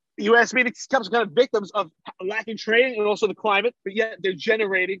 you asked me to come some kind of victims of lacking training and also the climate, but yet they're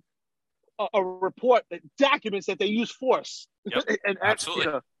generating a report that documents that they use force. Yep, and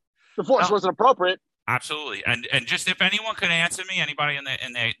absolutely. The force wasn't appropriate. Absolutely. And just if anyone could answer me, anybody in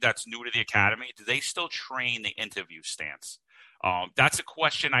the that's new to the academy, do they still train the interview stance? That's a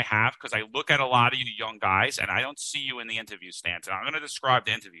question I have because I look at a lot of you young guys and I don't see you in the interview stance. And I'm going to describe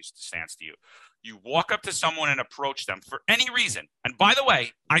the interview stance to you. You walk up to someone and approach them for any reason. And by the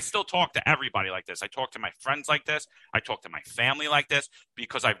way, I still talk to everybody like this. I talk to my friends like this. I talk to my family like this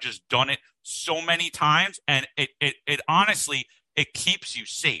because I've just done it so many times. And it honestly, it keeps you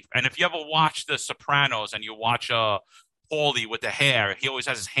safe. And if you ever watch The Sopranos and you watch Paulie with the hair, he always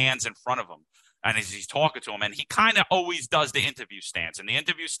has his hands in front of him. And as he's talking to him, and he kind of always does the interview stance. And the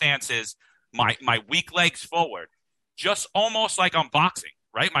interview stance is my weak legs forward, just almost like I'm boxing,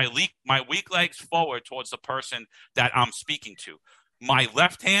 right? My weak legs forward towards the person that I'm speaking to. My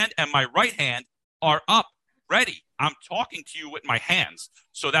left hand and my right hand are up, ready. I'm talking to you with my hands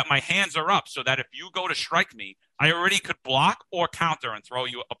so that my hands are up so that if you go to strike me, I already could block or counter and throw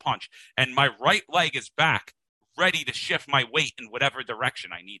you a punch. And my right leg is back, ready to shift my weight in whatever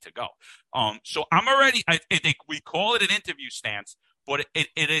direction I need to go. So I'm already, I think we call it an interview stance, but it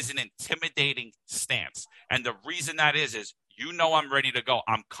is an intimidating stance. And the reason that is you know I'm ready to go.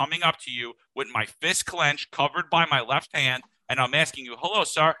 I'm coming up to you with my fist clenched, covered by my left hand, and I'm asking you, hello,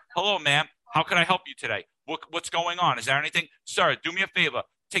 sir. Hello, ma'am. How can I help you today? What's going on? Is there anything? Sir, do me a favor.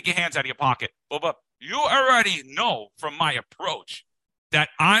 Take your hands out of your pocket. Bubba, you already know from my approach that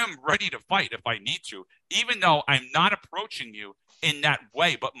I'm ready to fight if I need to, even though I'm not approaching you in that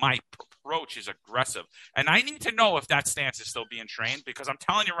way, but my approach is aggressive. And I need to know if that stance is still being trained because I'm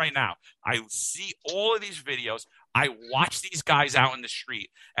telling you right now, I see all of these videos. I watch these guys out in the street,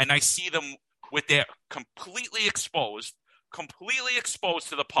 and I see them with their completely exposed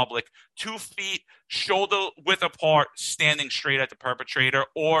to the public, 2 feet, shoulder width apart, standing straight at the perpetrator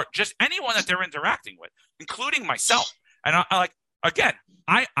or just anyone that they're interacting with, including myself. And Again,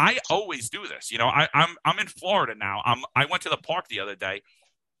 I always do this. You know, I'm in Florida now. I went to the park the other day,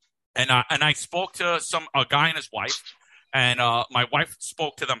 and I spoke to a guy and his wife, and my wife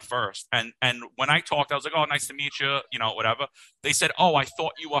spoke to them first. And when I talked, I was like, "Oh, nice to meet you," you know, whatever. They said, "Oh, I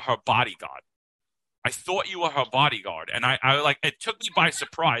thought you were her bodyguard. I thought you were her bodyguard," and I like it took me by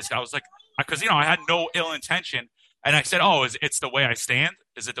surprise. I was like, because I had no ill intention, and I said, "Oh, it's the way I stand?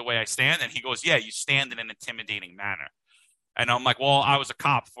 Is it the way I stand?" And he goes, "Yeah, you stand in an intimidating manner." And I'm like, well, I was a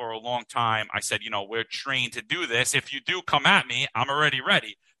cop for a long time. I said, we're trained to do this. If you do come at me, I'm already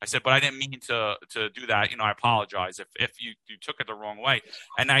ready. I said, but I didn't mean to do that. I apologize if you took it the wrong way.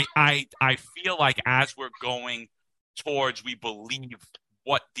 And I feel like as we're going towards, we believe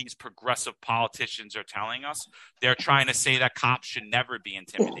what these progressive politicians are telling us. They're trying to say that cops should never be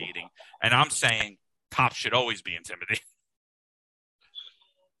intimidating. And I'm saying cops should always be intimidating.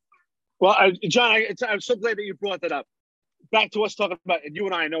 Well, John, I'm so glad that you brought that up. Back to us talking about, and you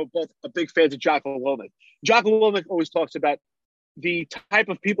and I know both are big fans of Jocko Willink. Jocko Willink always talks about the type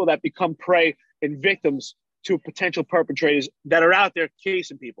of people that become prey and victims to potential perpetrators that are out there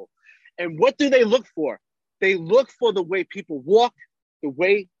casing people. And what do they look for? They look for the way people walk, the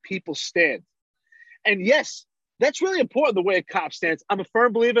way people stand. And yes, that's really important, the way a cop stands. I'm a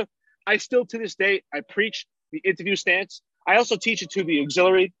firm believer. I still, to this day, I preach the interview stance. I also teach it to the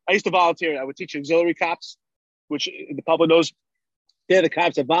auxiliary. I used to volunteer. I would teach auxiliary cops, which the public knows they're the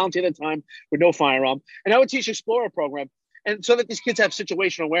cops that volunteer their time with no firearm. And I would teach Explorer program, and so that these kids have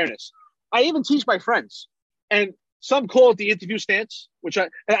situational awareness. I even teach my friends, and some call it the interview stance, which I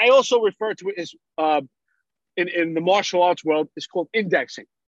also refer to it as in the martial arts world, it's called indexing.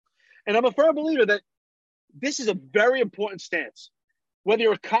 And I'm a firm believer that this is a very important stance, whether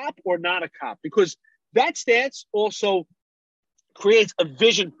you're a cop or not a cop, because that stance also creates a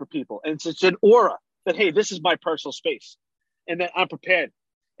vision for people. And it's an aura that, hey, this is my personal space and that I'm prepared.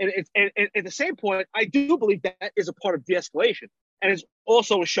 And at the same point, I do believe that is a part of de-escalation. And it's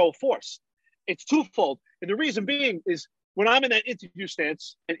also a show of force. It's twofold. And the reason being is when I'm in that interview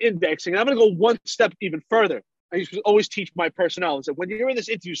stance and indexing, I'm going to go one step even further. I used to always teach my personnel is that when you're in this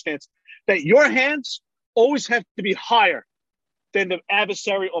interview stance, that your hands always have to be higher than the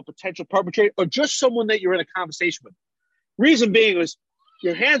adversary or potential perpetrator or just someone that you're in a conversation with. Reason being is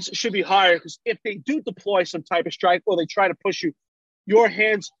your hands should be higher because if they do deploy some type of strike or they try to push you, your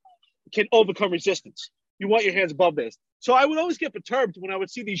hands can overcome resistance. You want your hands above theirs. So I would always get perturbed when I would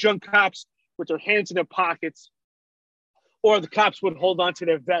see these young cops with their hands in their pockets, or the cops would hold on to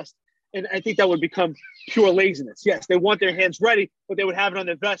their vest. And I think that would become pure laziness. Yes, they want their hands ready, but they would have it on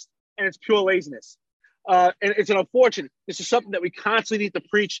their vest, and it's pure laziness. And it's an unfortunate. This is something that we constantly need to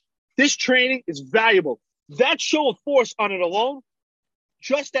preach. This training is valuable. That show of force on it alone,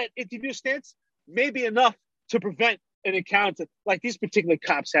 just that interview stance, may be enough to prevent an encounter like these particular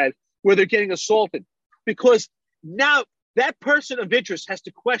cops had, where they're getting assaulted. Because now that person of interest has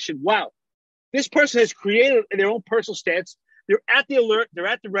to question, wow, this person has created their own personal stance. They're at the alert. They're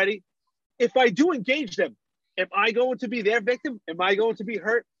at the ready. If I do engage them, am I going to be their victim? Am I going to be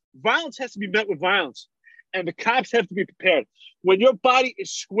hurt? Violence has to be met with violence. And the cops have to be prepared. When your body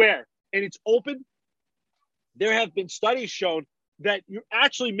is square and it's open, there have been studies shown that you're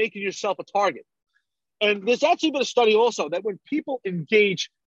actually making yourself a target. And there's actually been a study also that when people engage,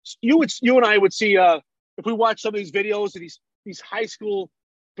 you and I would see, if we watch some of these videos of these high school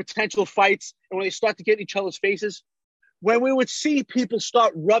potential fights, and when they start to get in each other's faces, when we would see people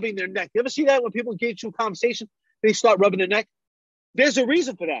start rubbing their neck. You ever see that when people engage in a conversation, they start rubbing their neck? There's a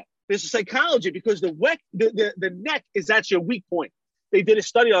reason for that. There's a psychology because the neck is actually a weak point. They did a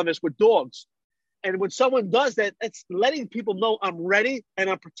study on this with dogs. And when someone does that, it's letting people know I'm ready and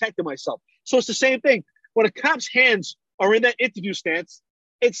I'm protecting myself. So it's the same thing. When a cop's hands are in that interview stance,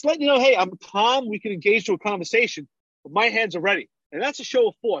 it's letting you know, hey, I'm calm. We can engage to a conversation, but my hands are ready. And that's a show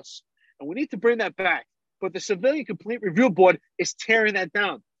of force. And we need to bring that back. But the Civilian Complete Review Board is tearing that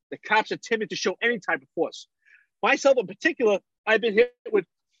down. The cops are timid to show any type of force. Myself in particular, I've been hit with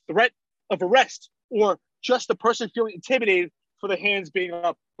threat of arrest or just the person feeling intimidated for the hands being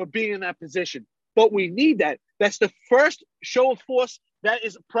up, for being in that position. But we need that. That's the first show of force. That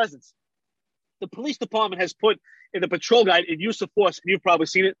is a presence. The police department has put in the patrol guide in use of force, and you've probably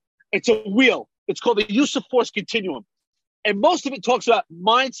seen it. It's a wheel. It's called the use of force continuum. And most of it talks about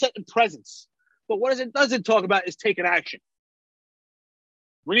mindset and presence. But what it doesn't talk about is taking action.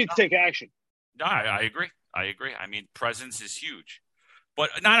 We need to take action. No, I agree. I mean, presence is huge. But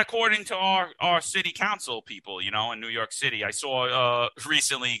not according to our city council people, in New York City. I saw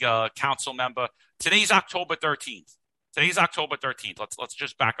recently a council member. Today's October 13th. Let's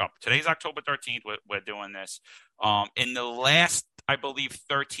just back up. Today's October 13th. We're doing this. In the last, I believe,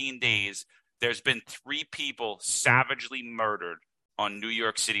 13 days, there's been 3 people savagely murdered on New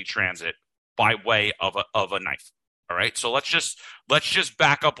York City Transit by way of a knife. All right. So let's just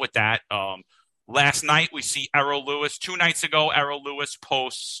back up with that. Last night we see Errol Lewis. 2 nights ago, Errol Lewis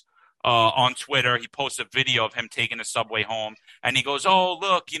posts on Twitter. He posts a video of him taking the subway home, and he goes, "Oh,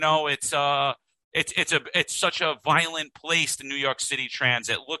 look, it's such a violent place, the New York City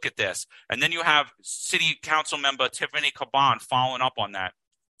Transit. Look at this." And then you have City Council member Tiffany Caban following up on that.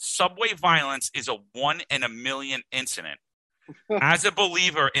 Subway violence is a 1 in a million incident. As a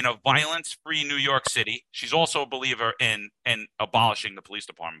believer in a violence-free New York City, she's also a believer in abolishing the police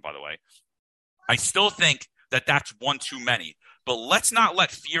department, by the way. I still think that that's one too many. But let's not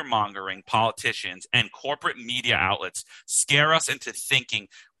let fear-mongering politicians and corporate media outlets scare us into thinking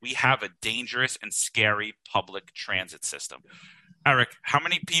we have a dangerous and scary public transit system. Eric, how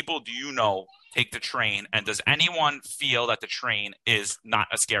many people do you know take the train, and does anyone feel that the train is not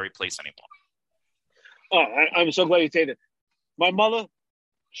a scary place anymore? Oh, I'm so glad you said it. My mother,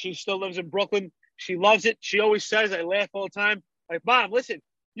 she still lives in Brooklyn. She loves it. She always says, I laugh all the time, like, Mom, listen,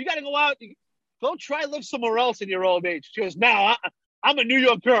 you got to go out. Don't try to live somewhere else in your old age. She goes, no, I'm a New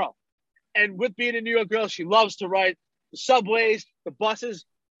York girl. And with being a New York girl, she loves to ride the subways, the buses.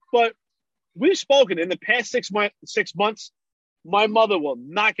 But we've spoken in the past 6 months. My mother will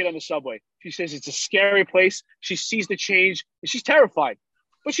not get on the subway. She says it's a scary place. She sees the change and she's terrified.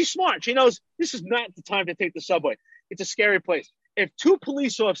 But she's smart. She knows this is not the time to take the subway. It's a scary place. If 2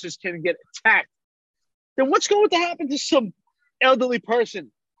 police officers can get attacked, then what's going to happen to some elderly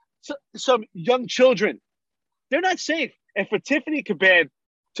person, some young children? They're not safe. And for Tiffany Caban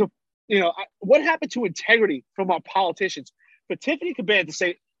what happened to integrity from our politicians? For Tiffany Caban to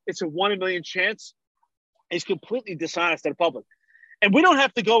say it's a 1 in a million chance is completely dishonest to the public. And we don't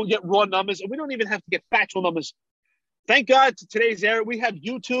have to go and get raw numbers, and we don't even have to get factual numbers. Thank God to today's era, we have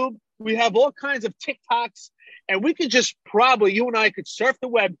YouTube, we have all kinds of TikToks, and we could just you and I could surf the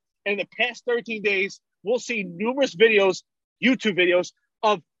web, and in the past 13 days, we'll see numerous videos, YouTube videos,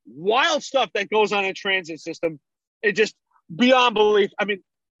 of wild stuff that goes on in transit system. It just beyond belief. I mean,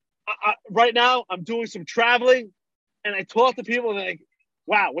 right now, I'm doing some traveling, and I talk to people, and they're like,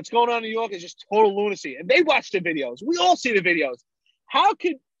 wow, what's going on in New York is just total lunacy. And they watch the videos. We all see the videos. How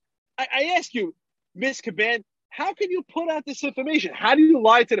can I ask you, Miss Caban, how can you put out this information? How do you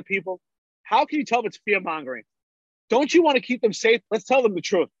lie to the people? How can you tell them it's fear-mongering? Don't you want to keep them safe? Let's tell them the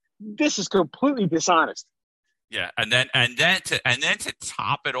truth. This is completely dishonest. Yeah, and then to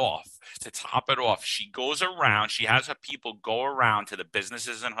top it off, she goes around. She has her people go around to the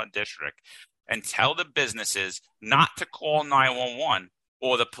businesses in her district and tell the businesses not to call 911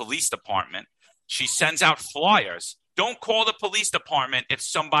 or the police department. She sends out flyers. Don't call the police department if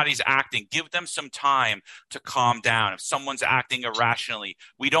somebody's acting. Give them some time to calm down. If someone's acting irrationally,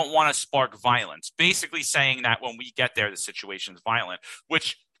 we don't want to spark violence. Basically saying that when we get there, the situation's violent,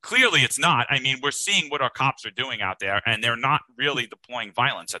 which clearly it's not. I mean, we're seeing what our cops are doing out there, and they're not really deploying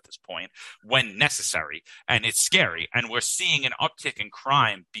violence at this point when necessary. And it's scary. And we're seeing an uptick in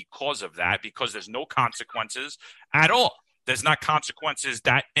crime because of that, because there's no consequences at all. There's not consequences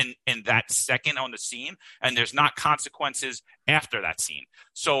that in that second on the scene, and there's not consequences after that scene.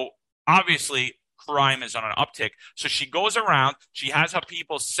 So obviously crime is on an uptick. So she goes around, she has her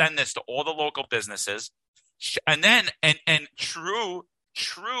people send this to all the local businesses. And then in true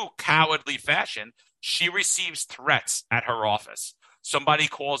cowardly fashion, she receives threats at her office. Somebody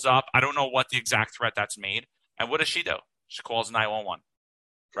calls up. I don't know what the exact threat that's made. And what does she do? She calls 911,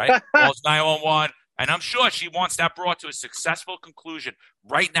 right? Calls 911. And I'm sure she wants that brought to a successful conclusion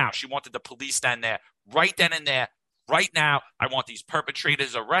right now. She wanted the police stand there right then and there. Right now, I want these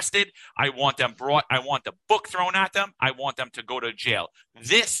perpetrators arrested. I want them brought. I want the book thrown at them. I want them to go to jail.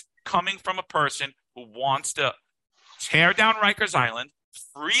 This coming from a person who wants to tear down Rikers Island,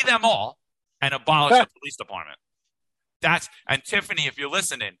 free them all, and abolish the police department. And Tiffany, if you're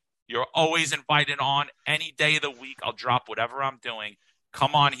listening, you're always invited on any day of the week. I'll drop whatever I'm doing.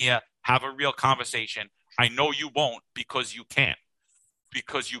 Come on here. Have a real conversation. I know you won't because you can't.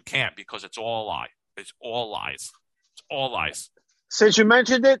 Because it's all a lie. It's all lies. It's all lies. Since you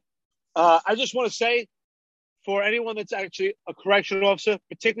mentioned it, I just want to say, for anyone that's actually a correctional officer,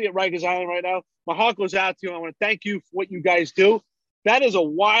 particularly at Rikers Island right now, my heart goes out to you. I want to thank you for what you guys do. That is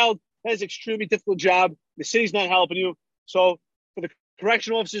extremely difficult job. The city's not helping you. So for the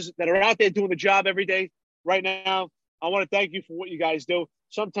correctional officers that are out there doing the job every day right now, I want to thank you for what you guys do.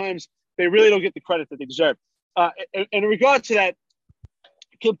 Sometimes they really don't get the credit that they deserve. In regard to that,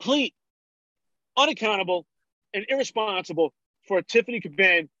 complete, unaccountable, and irresponsible for Tiffany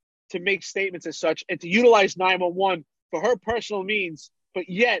Caban to make statements as such and to utilize 911 for her personal means, but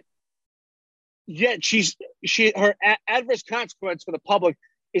yet her adverse consequence for the public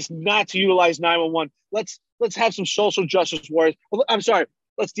is not to utilize 911. Let's have some social justice warriors. I'm sorry.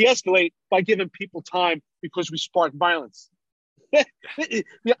 Let's de-escalate by giving people time because we spark violence. The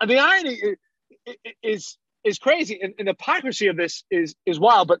irony is crazy, and the hypocrisy of this is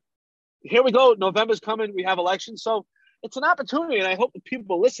wild. But here we go. November's coming. We have elections, so it's an opportunity, and I hope that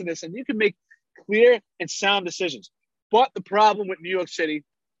people listen to this and you can make clear and sound decisions. But the problem with New York City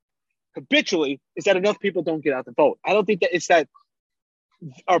habitually is that enough people don't get out to vote. I don't think that it's that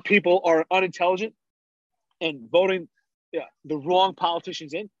our people are unintelligent and voting the wrong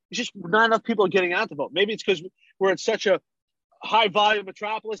politicians in. It's just not enough people are getting out to vote. Maybe it's because we're in such a high volume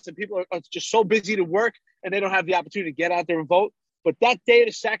metropolis and people are just so busy to work and they don't have the opportunity to get out there and vote. But that day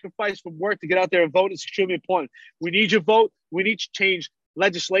to sacrifice from work to get out there and vote is extremely important. We need your vote. We need to change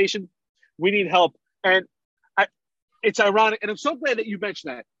legislation. We need help. And it's ironic. And I'm so glad that you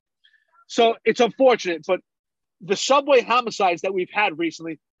mentioned that. So it's unfortunate, but the subway homicides that we've had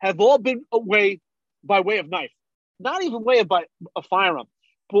recently have all been by way of knife, not even by a firearm.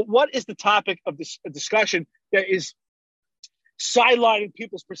 But what is the topic of this discussion that is sidelining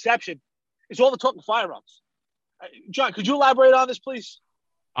people's perception is all the talk of firearms. John, could you elaborate on this, please?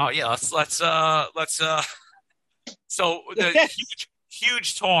 Oh yeah, let's. So the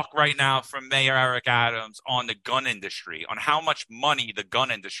huge talk right now from Mayor Eric Adams on the gun industry, on how much money the gun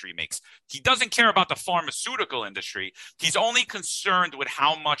industry makes. He doesn't care about the pharmaceutical industry. He's only concerned with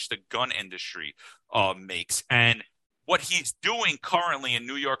how much the gun industry makes. And what he's doing currently in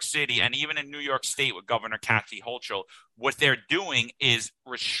New York City and even in New York State with Governor Kathy Hochul, what they're doing is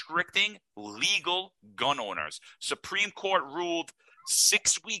restricting legal gun owners. Supreme Court ruled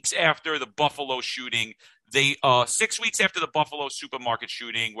 6 weeks after the Buffalo shooting. 6 weeks after the Buffalo supermarket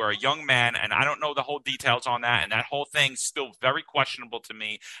shooting, where a young man, and I don't know the whole details on that, and that whole thing's still very questionable to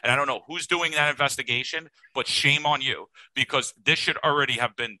me, and I don't know who's doing that investigation, but shame on you, because this should already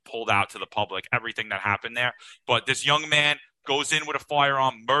have been pulled out to the public, everything that happened there. But this young man goes in with a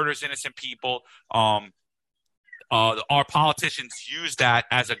firearm, murders innocent people. Our politicians use that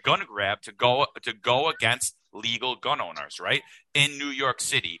as a gun grab to go against legal gun owners, right? In New York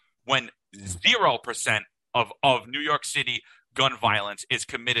City, when 0% of New York City gun violence is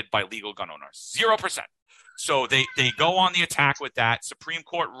committed by legal gun owners. 0%. So they go on the attack with that. Supreme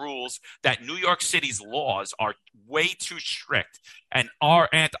Court rules that New York City's laws are way too strict and are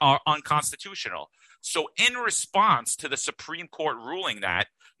unconstitutional. So in response to the Supreme Court ruling that,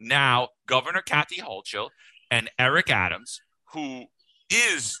 now Governor Kathy Hochul and Eric Adams, who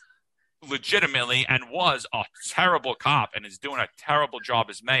is legitimately and was a terrible cop and is doing a terrible job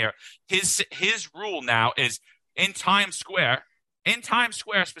as mayor, his rule now is in Times Square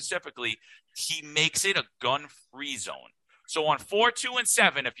specifically, he makes it a gun-free zone. So on 4, 2, and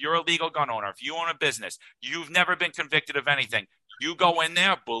 7, if you're a legal gun owner, if you own a business, you've never been convicted of anything, you go in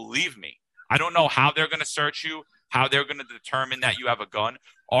there, believe me, I don't know how they're going to search you, how they're going to determine that you have a gun.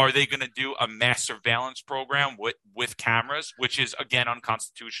 Are they going to do a mass surveillance program with cameras, which is, again,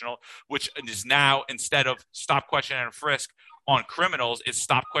 unconstitutional, which is now, instead of stop, question, and frisk on criminals, is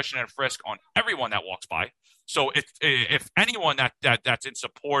stop, question, and frisk on everyone that walks by. So if anyone that's in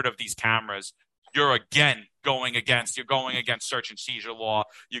support of these cameras, you're going against search and seizure law.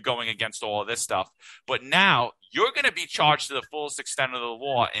 You're going against all of this stuff. But now you're going to be charged to the fullest extent of the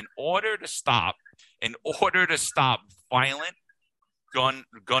law in order to stop violent gun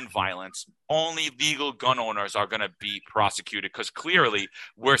violence. Only legal gun owners are going to be prosecuted, because clearly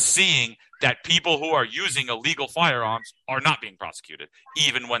we're seeing that people who are using illegal firearms are not being prosecuted,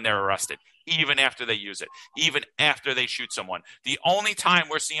 even when they're arrested, even after they use it, even after they shoot someone. The only time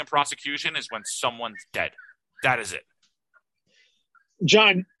we're seeing prosecution is when someone's dead. That is it.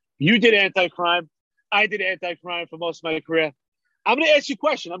 John, you did anti-crime. I did anti-crime for most of my career. I'm going to ask you a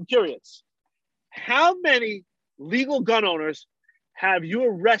question. I'm curious. How many legal gun owners have you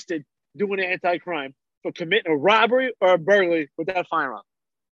arrested doing anti-crime for committing a robbery or a burglary with that firearm?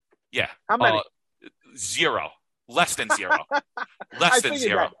 Yeah. How many? Zero. Less than zero. Less than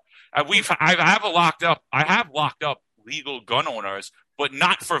zero. I have locked up legal gun owners, but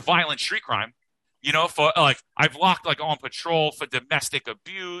not for violent street crime. You know, for I've locked on patrol for domestic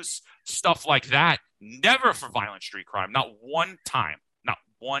abuse, stuff like that. Never for violent street crime. Not one time. Not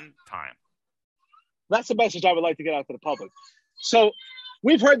one time. That's the message I would like to get out to the public. So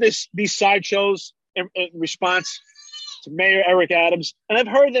we've heard these sideshows in response to Mayor Eric Adams, and I've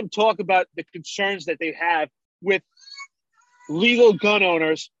heard them talk about the concerns that they have with legal gun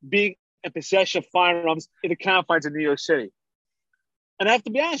owners being in possession of firearms in the confines of New York City. And I have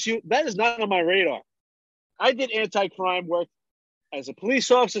to be honest with you, that is not on my radar. I did anti-crime work as a police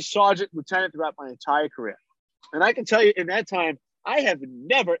officer, sergeant, lieutenant throughout my entire career. And I can tell you, in that time, I have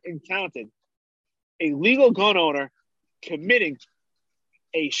never encountered a legal gun owner committing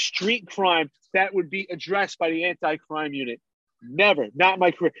a street crime that would be addressed by the anti-crime unit. Never. Not in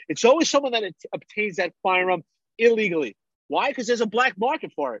my career. It's always someone that obtains that firearm illegally. Why? Because there's a black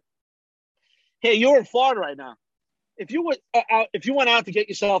market for it. Hey, you're in Florida right now. If you went out to get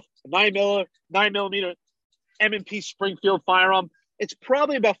yourself a 9mm M&P Springfield firearm, it's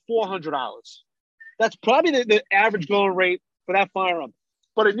probably about $400. That's probably the average going rate for that firearm.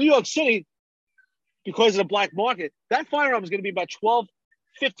 But in New York City, because of the black market, that firearm is going to be about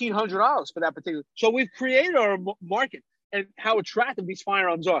 $1,500 for that particular. So we've created our market and how attractive these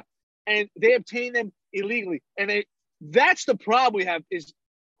firearms are, and they obtain them illegally. And that's the problem we have, is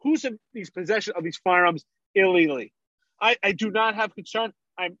who's in these possession of these firearms illegally. I do not have concern.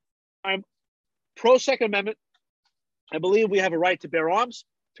 I'm pro Second Amendment. I believe we have a right to bear arms,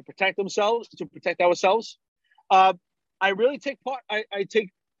 to protect ourselves. I really take part. I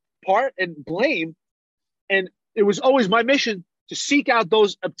take part and blame. And it was always my mission to seek out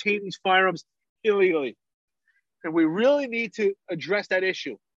those obtaining these firearms illegally. And we really need to address that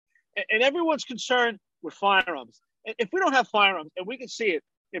issue. And everyone's concerned with firearms. And if we don't have firearms, and we can see it,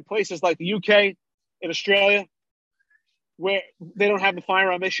 in places like the UK, in Australia, where they don't have the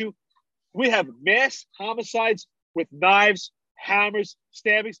firearm issue. We have mass homicides with knives, hammers,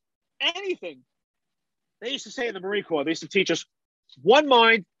 stabbings, anything. They used to say in the Marine Corps, they used to teach us one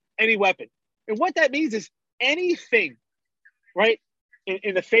mind, any weapon. And what that means is anything, right,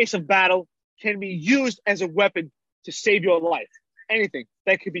 in the face of battle can be used as a weapon to save your life. Anything.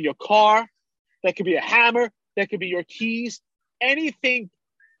 That could be your car. That could be a hammer. That could be your keys. Anything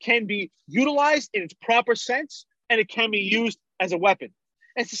can be utilized in its proper sense, and it can be used as a weapon.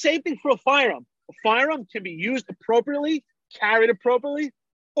 And it's the same thing for a firearm. A firearm can be used appropriately, carried appropriately,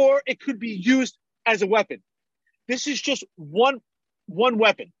 or it could be used as a weapon. This is just one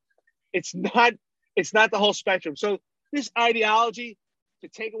weapon. It's not the whole spectrum. So this ideology to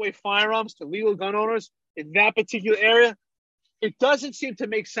take away firearms to legal gun owners in that particular area, it doesn't seem to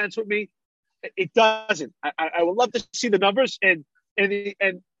make sense with me. It doesn't. I would love to see the numbers and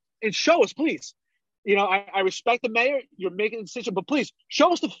show us, please. You know, I respect the mayor. You're making a decision, but please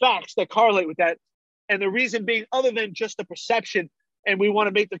show us the facts that correlate with that. And the reason being, other than just the perception, and we want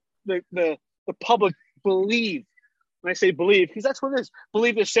to make the public believe. When I say believe, because that's what it is.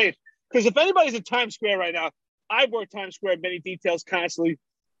 Believe they're safe. Because if anybody's in Times Square right now, I've worked Times Square many details constantly,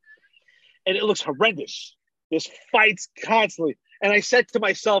 and it looks horrendous. There's fights constantly. And I said to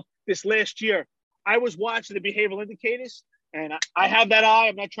myself this last year, I was watching the behavioral indicators, and I have that eye.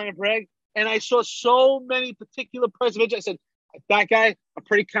 I'm not trying to brag. And I saw so many particular persons. I said, that guy, I'm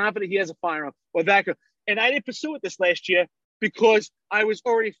pretty confident he has a firearm. Or that guy. And I didn't pursue it this last year because I was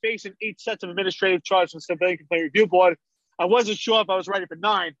already facing 8 sets of administrative charges from the Civilian Complaint Review Board. I wasn't sure if I was ready for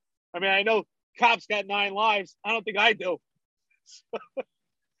 9. I mean, I know cops got 9 lives. I don't think I do.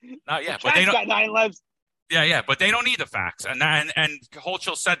 Not yet, but they don't. Got 9 lives. Yeah, but they don't need the facts, and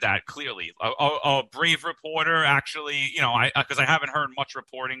Holchill said that clearly. A brave reporter, actually, you know, because I haven't heard much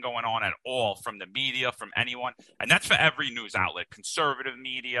reporting going on at all from the media, from anyone, and that's for every news outlet, conservative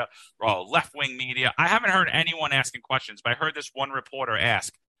media, left-wing media. I haven't heard anyone asking questions, but I heard this one reporter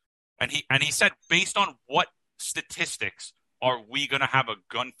ask, and he said, based on what statistics are we going to have a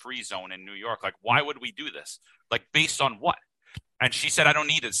gun-free zone in New York? Like, why would we do this? Like, based on what? And she said, I don't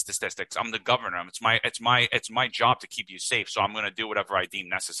need the statistics. I'm the governor. It's my job to keep you safe. So I'm going to do whatever I deem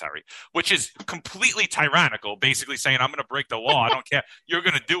necessary, which is completely tyrannical, basically saying I'm going to break the law. I don't care. You're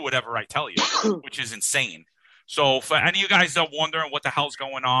going to do whatever I tell you, which is insane. So for any of you guys that are wondering what the hell's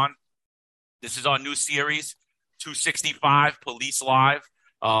going on, this is our new series, 265 Police Live.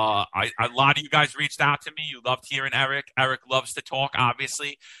 A lot of you guys reached out to me. You loved hearing Eric. Eric loves to talk,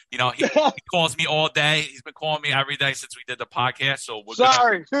 obviously. You know, he calls me all day. He's been calling me every day since we did the podcast. So we're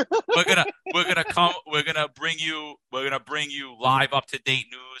gonna bring you live up to date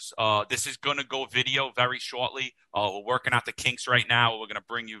news. This is gonna go video very shortly. We're working out the kinks right now. We're gonna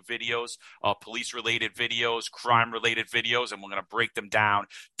bring you videos, police related videos, crime related videos, and we're gonna break them down,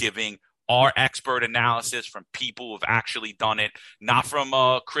 giving our expert analysis from people who have actually done it, not from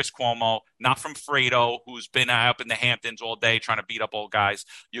Chris Cuomo, not from Fredo, who's been up in the Hamptons all day trying to beat up old guys.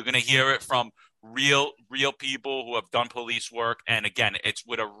 You're going to hear it from real people who have done police work. And again, it's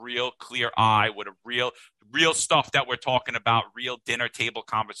with a real clear eye, with a real stuff that we're talking about, real dinner table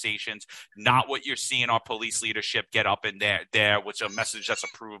conversations, not what you're seeing our police leadership get up in there, which is a message that's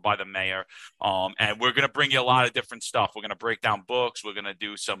approved by the mayor. And we're going to bring you a lot of different stuff. We're going to break down books. We're going to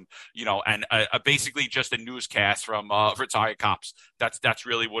do some, you know, and basically just a newscast from retired cops. That's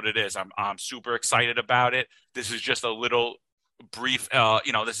really what it is. I'm super excited about it. This is just a little brief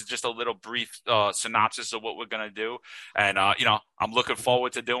synopsis of what we're going to do. And, I'm looking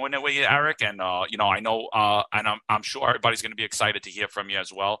forward to doing it with you, Eric. And, I know, and I'm sure everybody's going to be excited to hear from you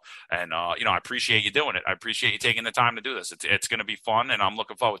as well. And, I appreciate you doing it. I appreciate you taking the time to do this. It's going to be fun, and I'm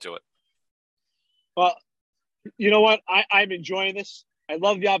looking forward to it. Well, you know what? I'm enjoying this. I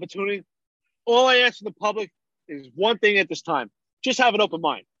love the opportunity. All I ask of the public is one thing at this time. Just have an open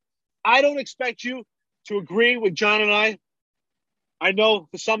mind. I don't expect you to agree with John and I. I know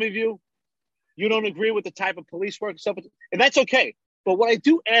for some of you, you don't agree with the type of police work and stuff, and that's okay. But what I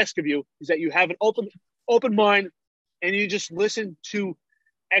do ask of you is that you have an open mind and you just listen to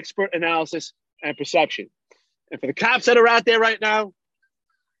expert analysis and perception. And for the cops that are out there right now,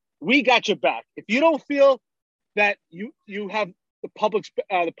 we got your back. If you don't feel that you have the public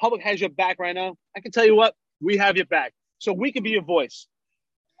has your back right now, I can tell you what, we have your back. So we can be your voice.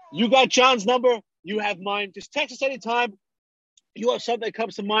 You got John's number. You have mine. Just text us anytime. You have something that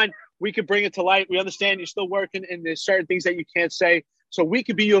comes to mind, we can bring it to light. We understand you're still working and there's certain things that you can't say. So we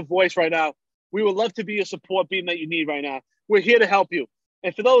could be your voice right now. We would love to be your support beam that you need right now. We're here to help you.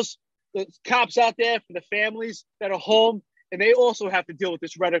 And for the cops out there, for the families that are home and they also have to deal with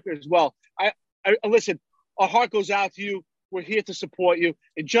this rhetoric as well. I listen, our heart goes out to you. We're here to support you.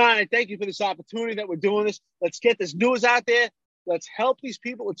 And John, I thank you for this opportunity that we're doing this. Let's get this news out there. Let's help these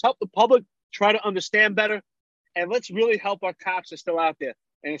people. Let's help the public try to understand better. And let's really help our cops that are still out there.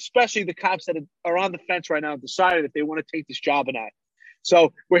 And especially the cops that are on the fence right now, decided if they want to take this job or not.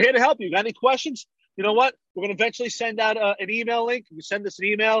 So we're here to help you. Got any questions? You know what? We're going to eventually send out an email link. You send us an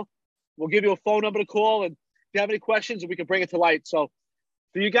email. We'll give you a phone number to call. And if you have any questions, we can bring it to light. So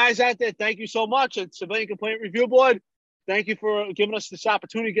for you guys out there, thank you so much. And Civilian Complaint Review Board, thank you for giving us this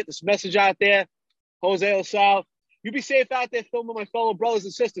opportunity to get this message out there. Jose LaSalle, you be safe out there filming my fellow brothers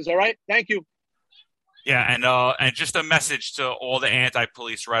and sisters, all right? Thank you. Yeah, and just a message to all the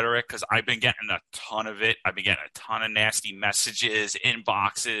anti-police rhetoric, because I've been getting a ton of it. I've been getting a ton of nasty messages,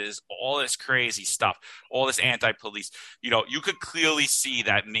 inboxes, all this crazy stuff, all this anti-police. You know, you could clearly see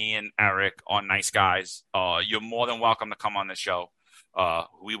that me and Eric are nice guys. You're more than welcome to come on the show.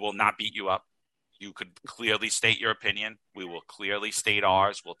 We will not beat you up. You could clearly state your opinion. We will clearly state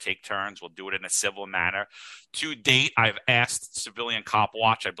ours. We'll take turns. We'll do it in a civil manner. To date, I've asked Civilian Cop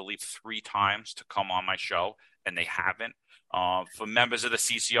Watch, I believe, 3 times to come on my show, and they haven't. For members of the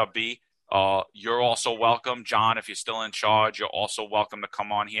CCRB, you're also welcome. John, if you're still in charge, you're also welcome to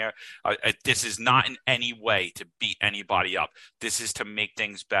come on here. This is not in any way to beat anybody up. This is to make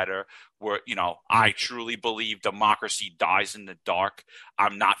things better. I truly believe democracy dies in the dark.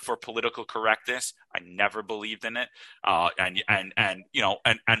 I'm not for political correctness. I never believed in it. And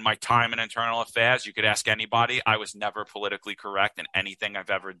my time in internal affairs, you could ask anybody. I was never politically correct in anything I've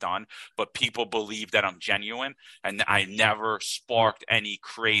ever done, but people believe that I'm genuine, and I never sparked any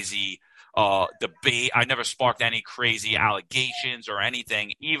crazy debate. I never sparked any crazy allegations or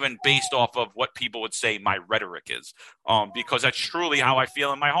anything, even based off of what people would say my rhetoric is, because that's truly how I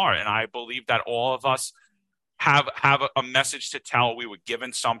feel in my heart. And I believe that all of us have a message to tell. We were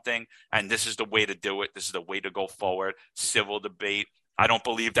given something, and this is the way to do it. This is the way to go forward. Civil debate. I don't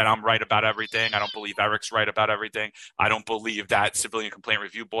believe that I'm right about everything. I don't believe Eric's right about everything. I don't believe that Civilian Complaint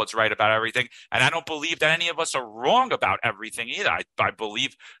Review Board's right about everything. And I don't believe that any of us are wrong about everything either. I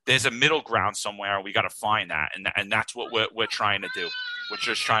believe there's a middle ground somewhere. We got to find that. And that's what we're trying to do. We're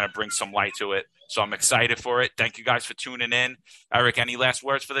just trying to bring some light to it. So I'm excited for it. Thank you guys for tuning in. Eric, any last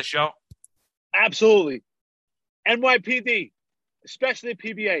words for the show? Absolutely. NYPD, especially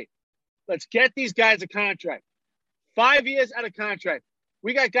PBA. Let's get these guys a contract. 5 years out of contract.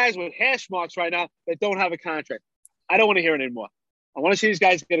 We got guys with hash marks right now that don't have a contract. I don't want to hear it anymore. I want to see these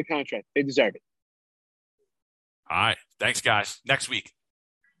guys get a contract. They deserve it. All right. Thanks, guys. Next week.